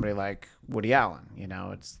about somebody like Woody Allen? You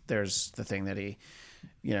know, there's the thing that he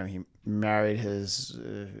married his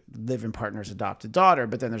live-in partner's adopted daughter,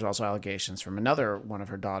 but then there's also allegations from another one of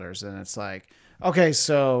her daughters, and it's like, okay,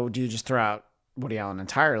 so do you just throw out Woody Allen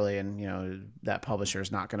entirely, and you know that publisher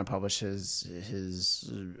is not going to publish his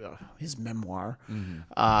memoir,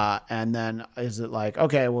 and then is it like,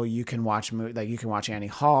 okay, well you can watch Annie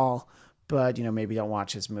Hall, but you know maybe don't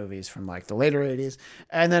watch his movies from like the later 80s,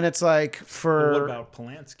 and then it's like what about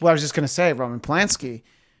Polanski? Well, I was just going to say Roman Polanski,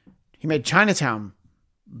 he made Chinatown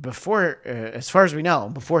before, as far as we know,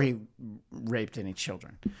 before he raped any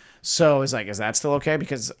children. So it's like, is that still okay?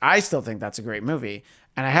 Because I still think that's a great movie.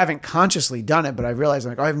 And I haven't consciously done it, but I realized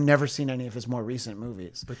like, I've never seen any of his more recent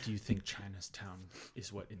movies. But do you think Chinatown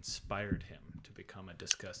is what inspired him to become a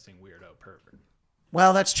disgusting weirdo pervert?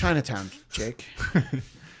 Well, that's Chinatown, Jake.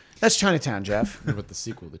 That's Chinatown, Jeff. What about the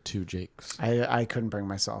sequel, The Two Jakes? I couldn't bring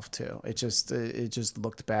myself to. It just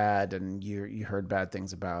looked bad, and you heard bad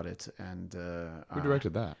things about it. And who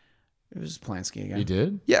directed that? It was Polanski again. He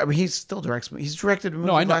did? Yeah, but he still directs. He's directed a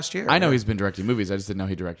movie last year. I know he's been directing movies. I just didn't know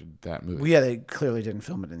he directed that movie. Well, yeah, they clearly didn't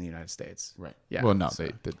film it in the United States. Right. Yeah. Well, no,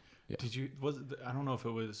 they did. Yeah. I don't know if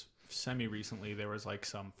it was semi-recently, there was like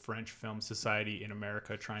some French Film Society in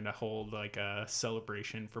America trying to hold like a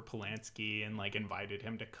celebration for Polanski and like invited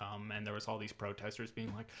him to come, and there was all these protesters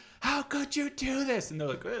being like, how could you do this? And they're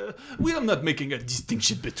like, we are not making a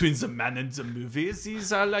distinction between the man and the movies.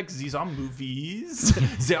 These are movies.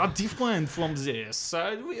 They are different from this.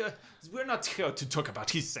 We're not here to talk about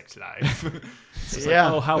his sex life. Yeah.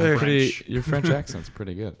 Like, oh, how French. Your French accent's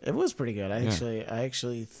pretty good. It was pretty good. I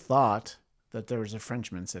actually thought that there was a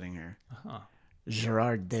Frenchman sitting here.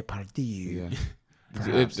 Gerard Depardieu.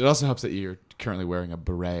 Yeah. It also helps that you're currently wearing a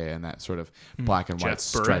beret and that sort of black and white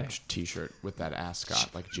striped T-shirt with that ascot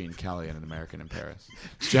like Gene Kelly in An American in Paris.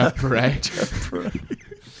 Jeff Beret.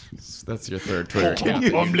 That's your third Twitter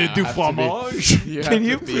account. Omelette du fromage. You have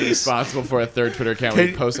to be responsible for a third Twitter account where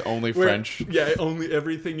you post only French. Yeah, only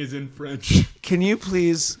everything is in French. Can you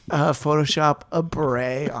please Photoshop a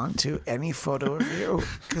beret onto any photo of you?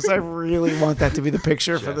 Because I really want that to be the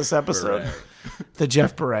picture for this episode. Beret. The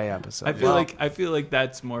Jeff Beret episode. I feel like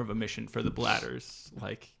that's more of a mission for the Bladders.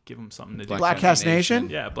 Like, give them something to do. Bladtcast Nation?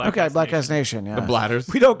 Yeah, Bladtcast Nation. Yeah. The Bladders.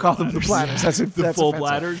 We don't call them the Bladders. That's The full offensive.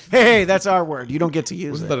 Bladders? Hey, that's our word. You don't get to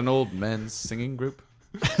use Wasn't it. that an old men's singing group?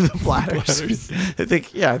 The Bladders. I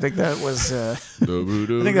think that was. I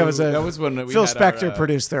think that was when we Phil had Spector our,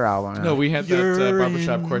 produced their album. No, we had that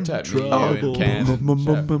barbershop quartet. Me, you, and Ken, and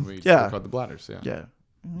Jeff, and we Yeah. were called the Bladders. Yeah.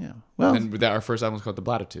 Yeah. Well. And our first album was called the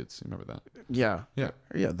Bladtitudes. You remember that? Yeah. Yeah.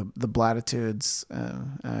 Yeah. The Bladtitudes.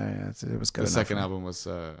 It was good. The second album was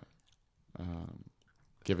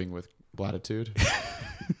Giving with Bladtitude.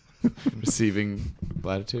 Receiving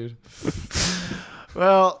Bladtitude.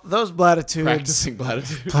 Well, those Bladtitudes.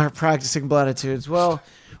 Practicing Bladtitudes. Well,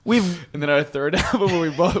 and then our third album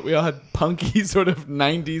where we all had punky sort of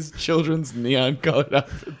 90s children's neon colored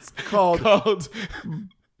outfits called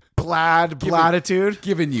Bladtitude.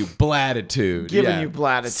 Giving you Bladtitude. Giving you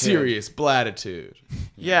Bladtitude. Serious Bladtitude.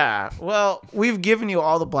 Yeah. Well, we've given you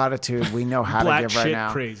all the Bladtitude we know how to give right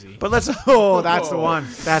now. Crazy. But that's the one.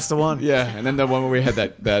 That's the one. Yeah, and then the one where we had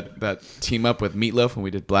that team up with Meatloaf when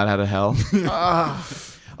we did Blat Out of Hell.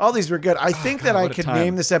 All these were good. I think that I what a could time.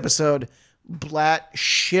 name this episode Blat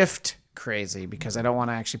Shift Crazy because I don't want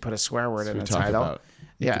to actually put a swear word in the title.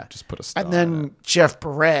 You could just put a star And then in it. Jeff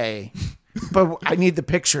Beret. But I need the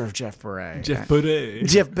picture of Jeff Beret. Jeff Beret.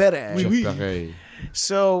 Jeff Beret. Jeff Beret.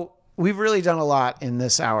 So we've really done a lot in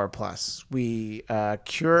this hour plus. We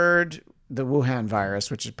cured the Wuhan virus,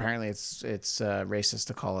 which apparently it's racist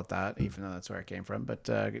to call it that, even though that's where it came from. But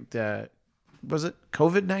was it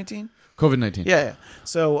COVID-19? COVID-19. Yeah.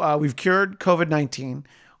 So we've cured COVID-19.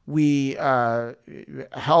 We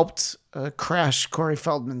helped crash Corey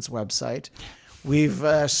Feldman's website. We've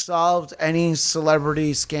solved any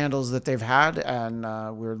celebrity scandals that they've had, and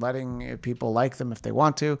we're letting people like them if they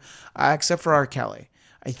want to, except for R. Kelly.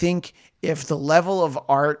 I think if the level of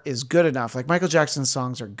art is good enough, like Michael Jackson's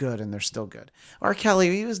songs are good and they're still good. R.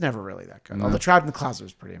 Kelly, he was never really that good. Although Trapped in the Closet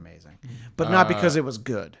was pretty amazing, but not because it was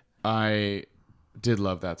good. I did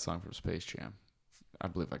love that song from Space Jam. I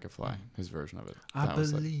Believe I Could Fly. His version of it. I That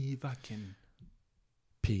was believe I can.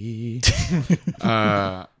 pee.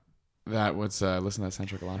 That was listen to that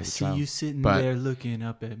soundtrack a lot I as a see child. you sitting But there looking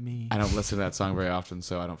up at me. I don't listen to that song very often,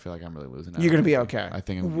 so I don't feel like I'm really losing out. You're gonna be okay. I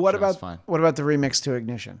think What it's about fine. the remix to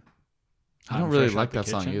Ignition? I don't really like that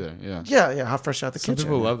song either. Yeah. Yeah, Hot Fresh Out the Some Kitchen.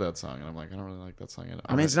 people love that song, and I'm like, I don't really like that song either.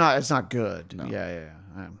 I mean, it's not good. No. Yeah.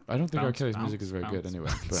 I don't think R. Bounce, Kelly's bounce, music is very good bounce, anyway.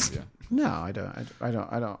 But yeah. No, I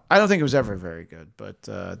don't think it was ever very good. But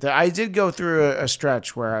I did go through a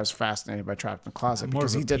stretch where I was fascinated by Trapped in the Closet More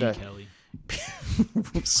because of he a did P. a. Kelly.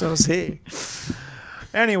 So is he.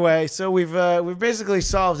 Anyway, so we've basically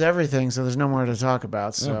solved everything, so there's no more to talk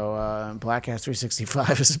about. So Bladtcast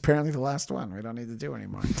 365 is apparently the last one. We don't need to do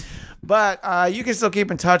anymore. But you can still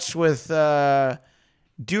keep in touch with Duray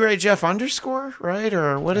Jeff _ right?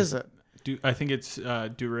 Or what is it? I think it's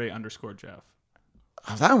Duray _ Jeff.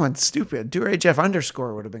 Oh, that one's stupid. Duray Jeff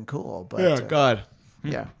 _ would have been cool. But, God.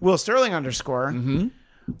 Yeah. Will Sterling _ Mm-hmm.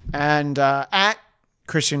 and at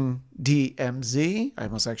Christian DMZ. I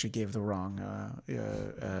almost actually gave the wrong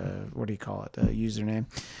what do you call it? Username.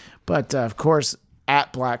 But of course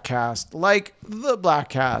at Bladtcast, like the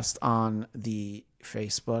Bladtcast on the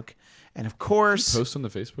Facebook. And of course Post on the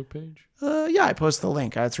Facebook page? yeah, I post the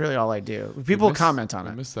link. That's really all I do. People comment on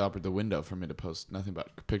I it. missed the window for me to post nothing but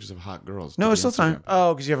pictures of hot girls. No, to it's the still time. Instagram.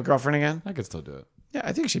 Oh, because you have a girlfriend again? I could still do it. Yeah,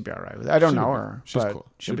 I think she'd be all right with it. I don't She'd know be her. She's but cool.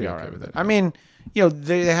 She'll be all right okay with with it. it. I mean,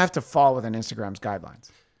 they have to fall within Instagram's guidelines.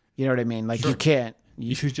 You know what I mean? Like you can't.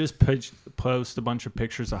 You should just post a bunch of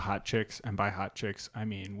pictures of hot chicks, and by hot chicks, I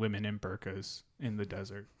mean women in burqas in the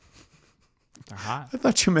desert. They're hot. I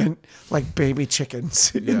thought you meant like baby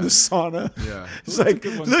chickens in the sauna. Yeah. It's like,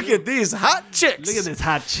 look at these hot chicks. Look at this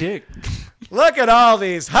hot chick. Look at all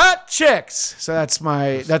these hot chicks. So that's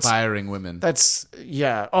Aspiring women.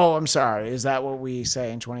 yeah. Oh, I'm sorry. Is that what we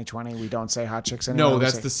say in 2020? We don't say hot chicks anymore. No,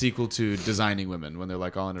 that's the sequel to Designing Women when they're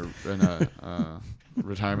like all in a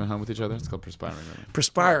retirement home with each other. It's called Perspiring Women.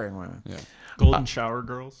 Perspiring women. Yeah. Golden shower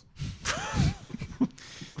girls.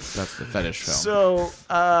 That's the fetish film. So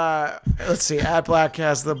let's see. At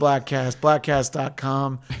Bladtcast, the Bladtcast,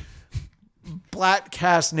 Bladtcast.com,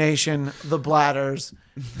 Bladtcast Nation, the Bladders.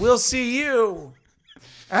 We'll see you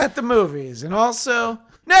at the movies, and also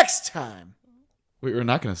next time. We're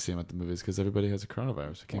not going to see them at the movies because everybody has a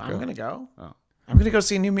coronavirus. We can't I'm go. gonna go. Oh. I'm going to go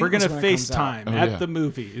see New We're Mutants. going to FaceTime at the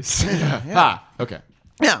movies. Okay.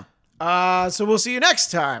 Yeah. So we'll see you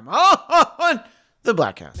next time on the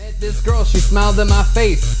Bladtcast. Met this girl, she smiled in my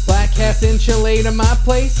face. Bladtcast in Chile to my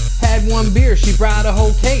place. Had one beer, she brought a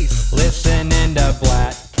whole case. Listening to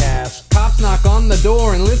Bladtcast. Cops knock on the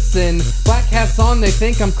door and listen. Bladtcast's on, they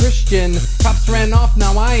think I'm Christian. Cops ran off,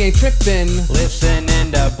 now I ain't tripping.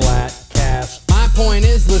 Listening to Bladtcast. My point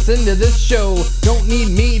is, listen to this show. Don't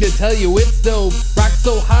need me to tell you it's dope. Rock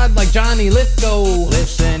so hard like Johnny Lithgow.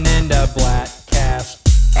 Listening to Bladtcast.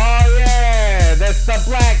 Oh yeah, that's the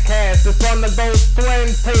Bladtcast. It's on the Ghost Twin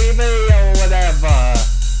TV or whatever.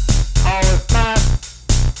 Oh, it's not.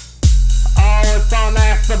 Oh, it's on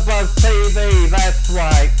AfterBuzz TV. That's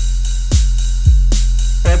right.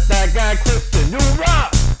 With that guy Christian, you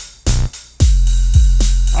rock.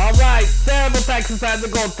 All right, several Texans had to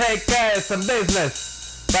go take care of some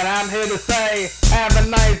business, but I'm here to say, have a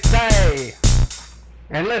nice day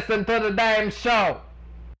and listen to the damn show.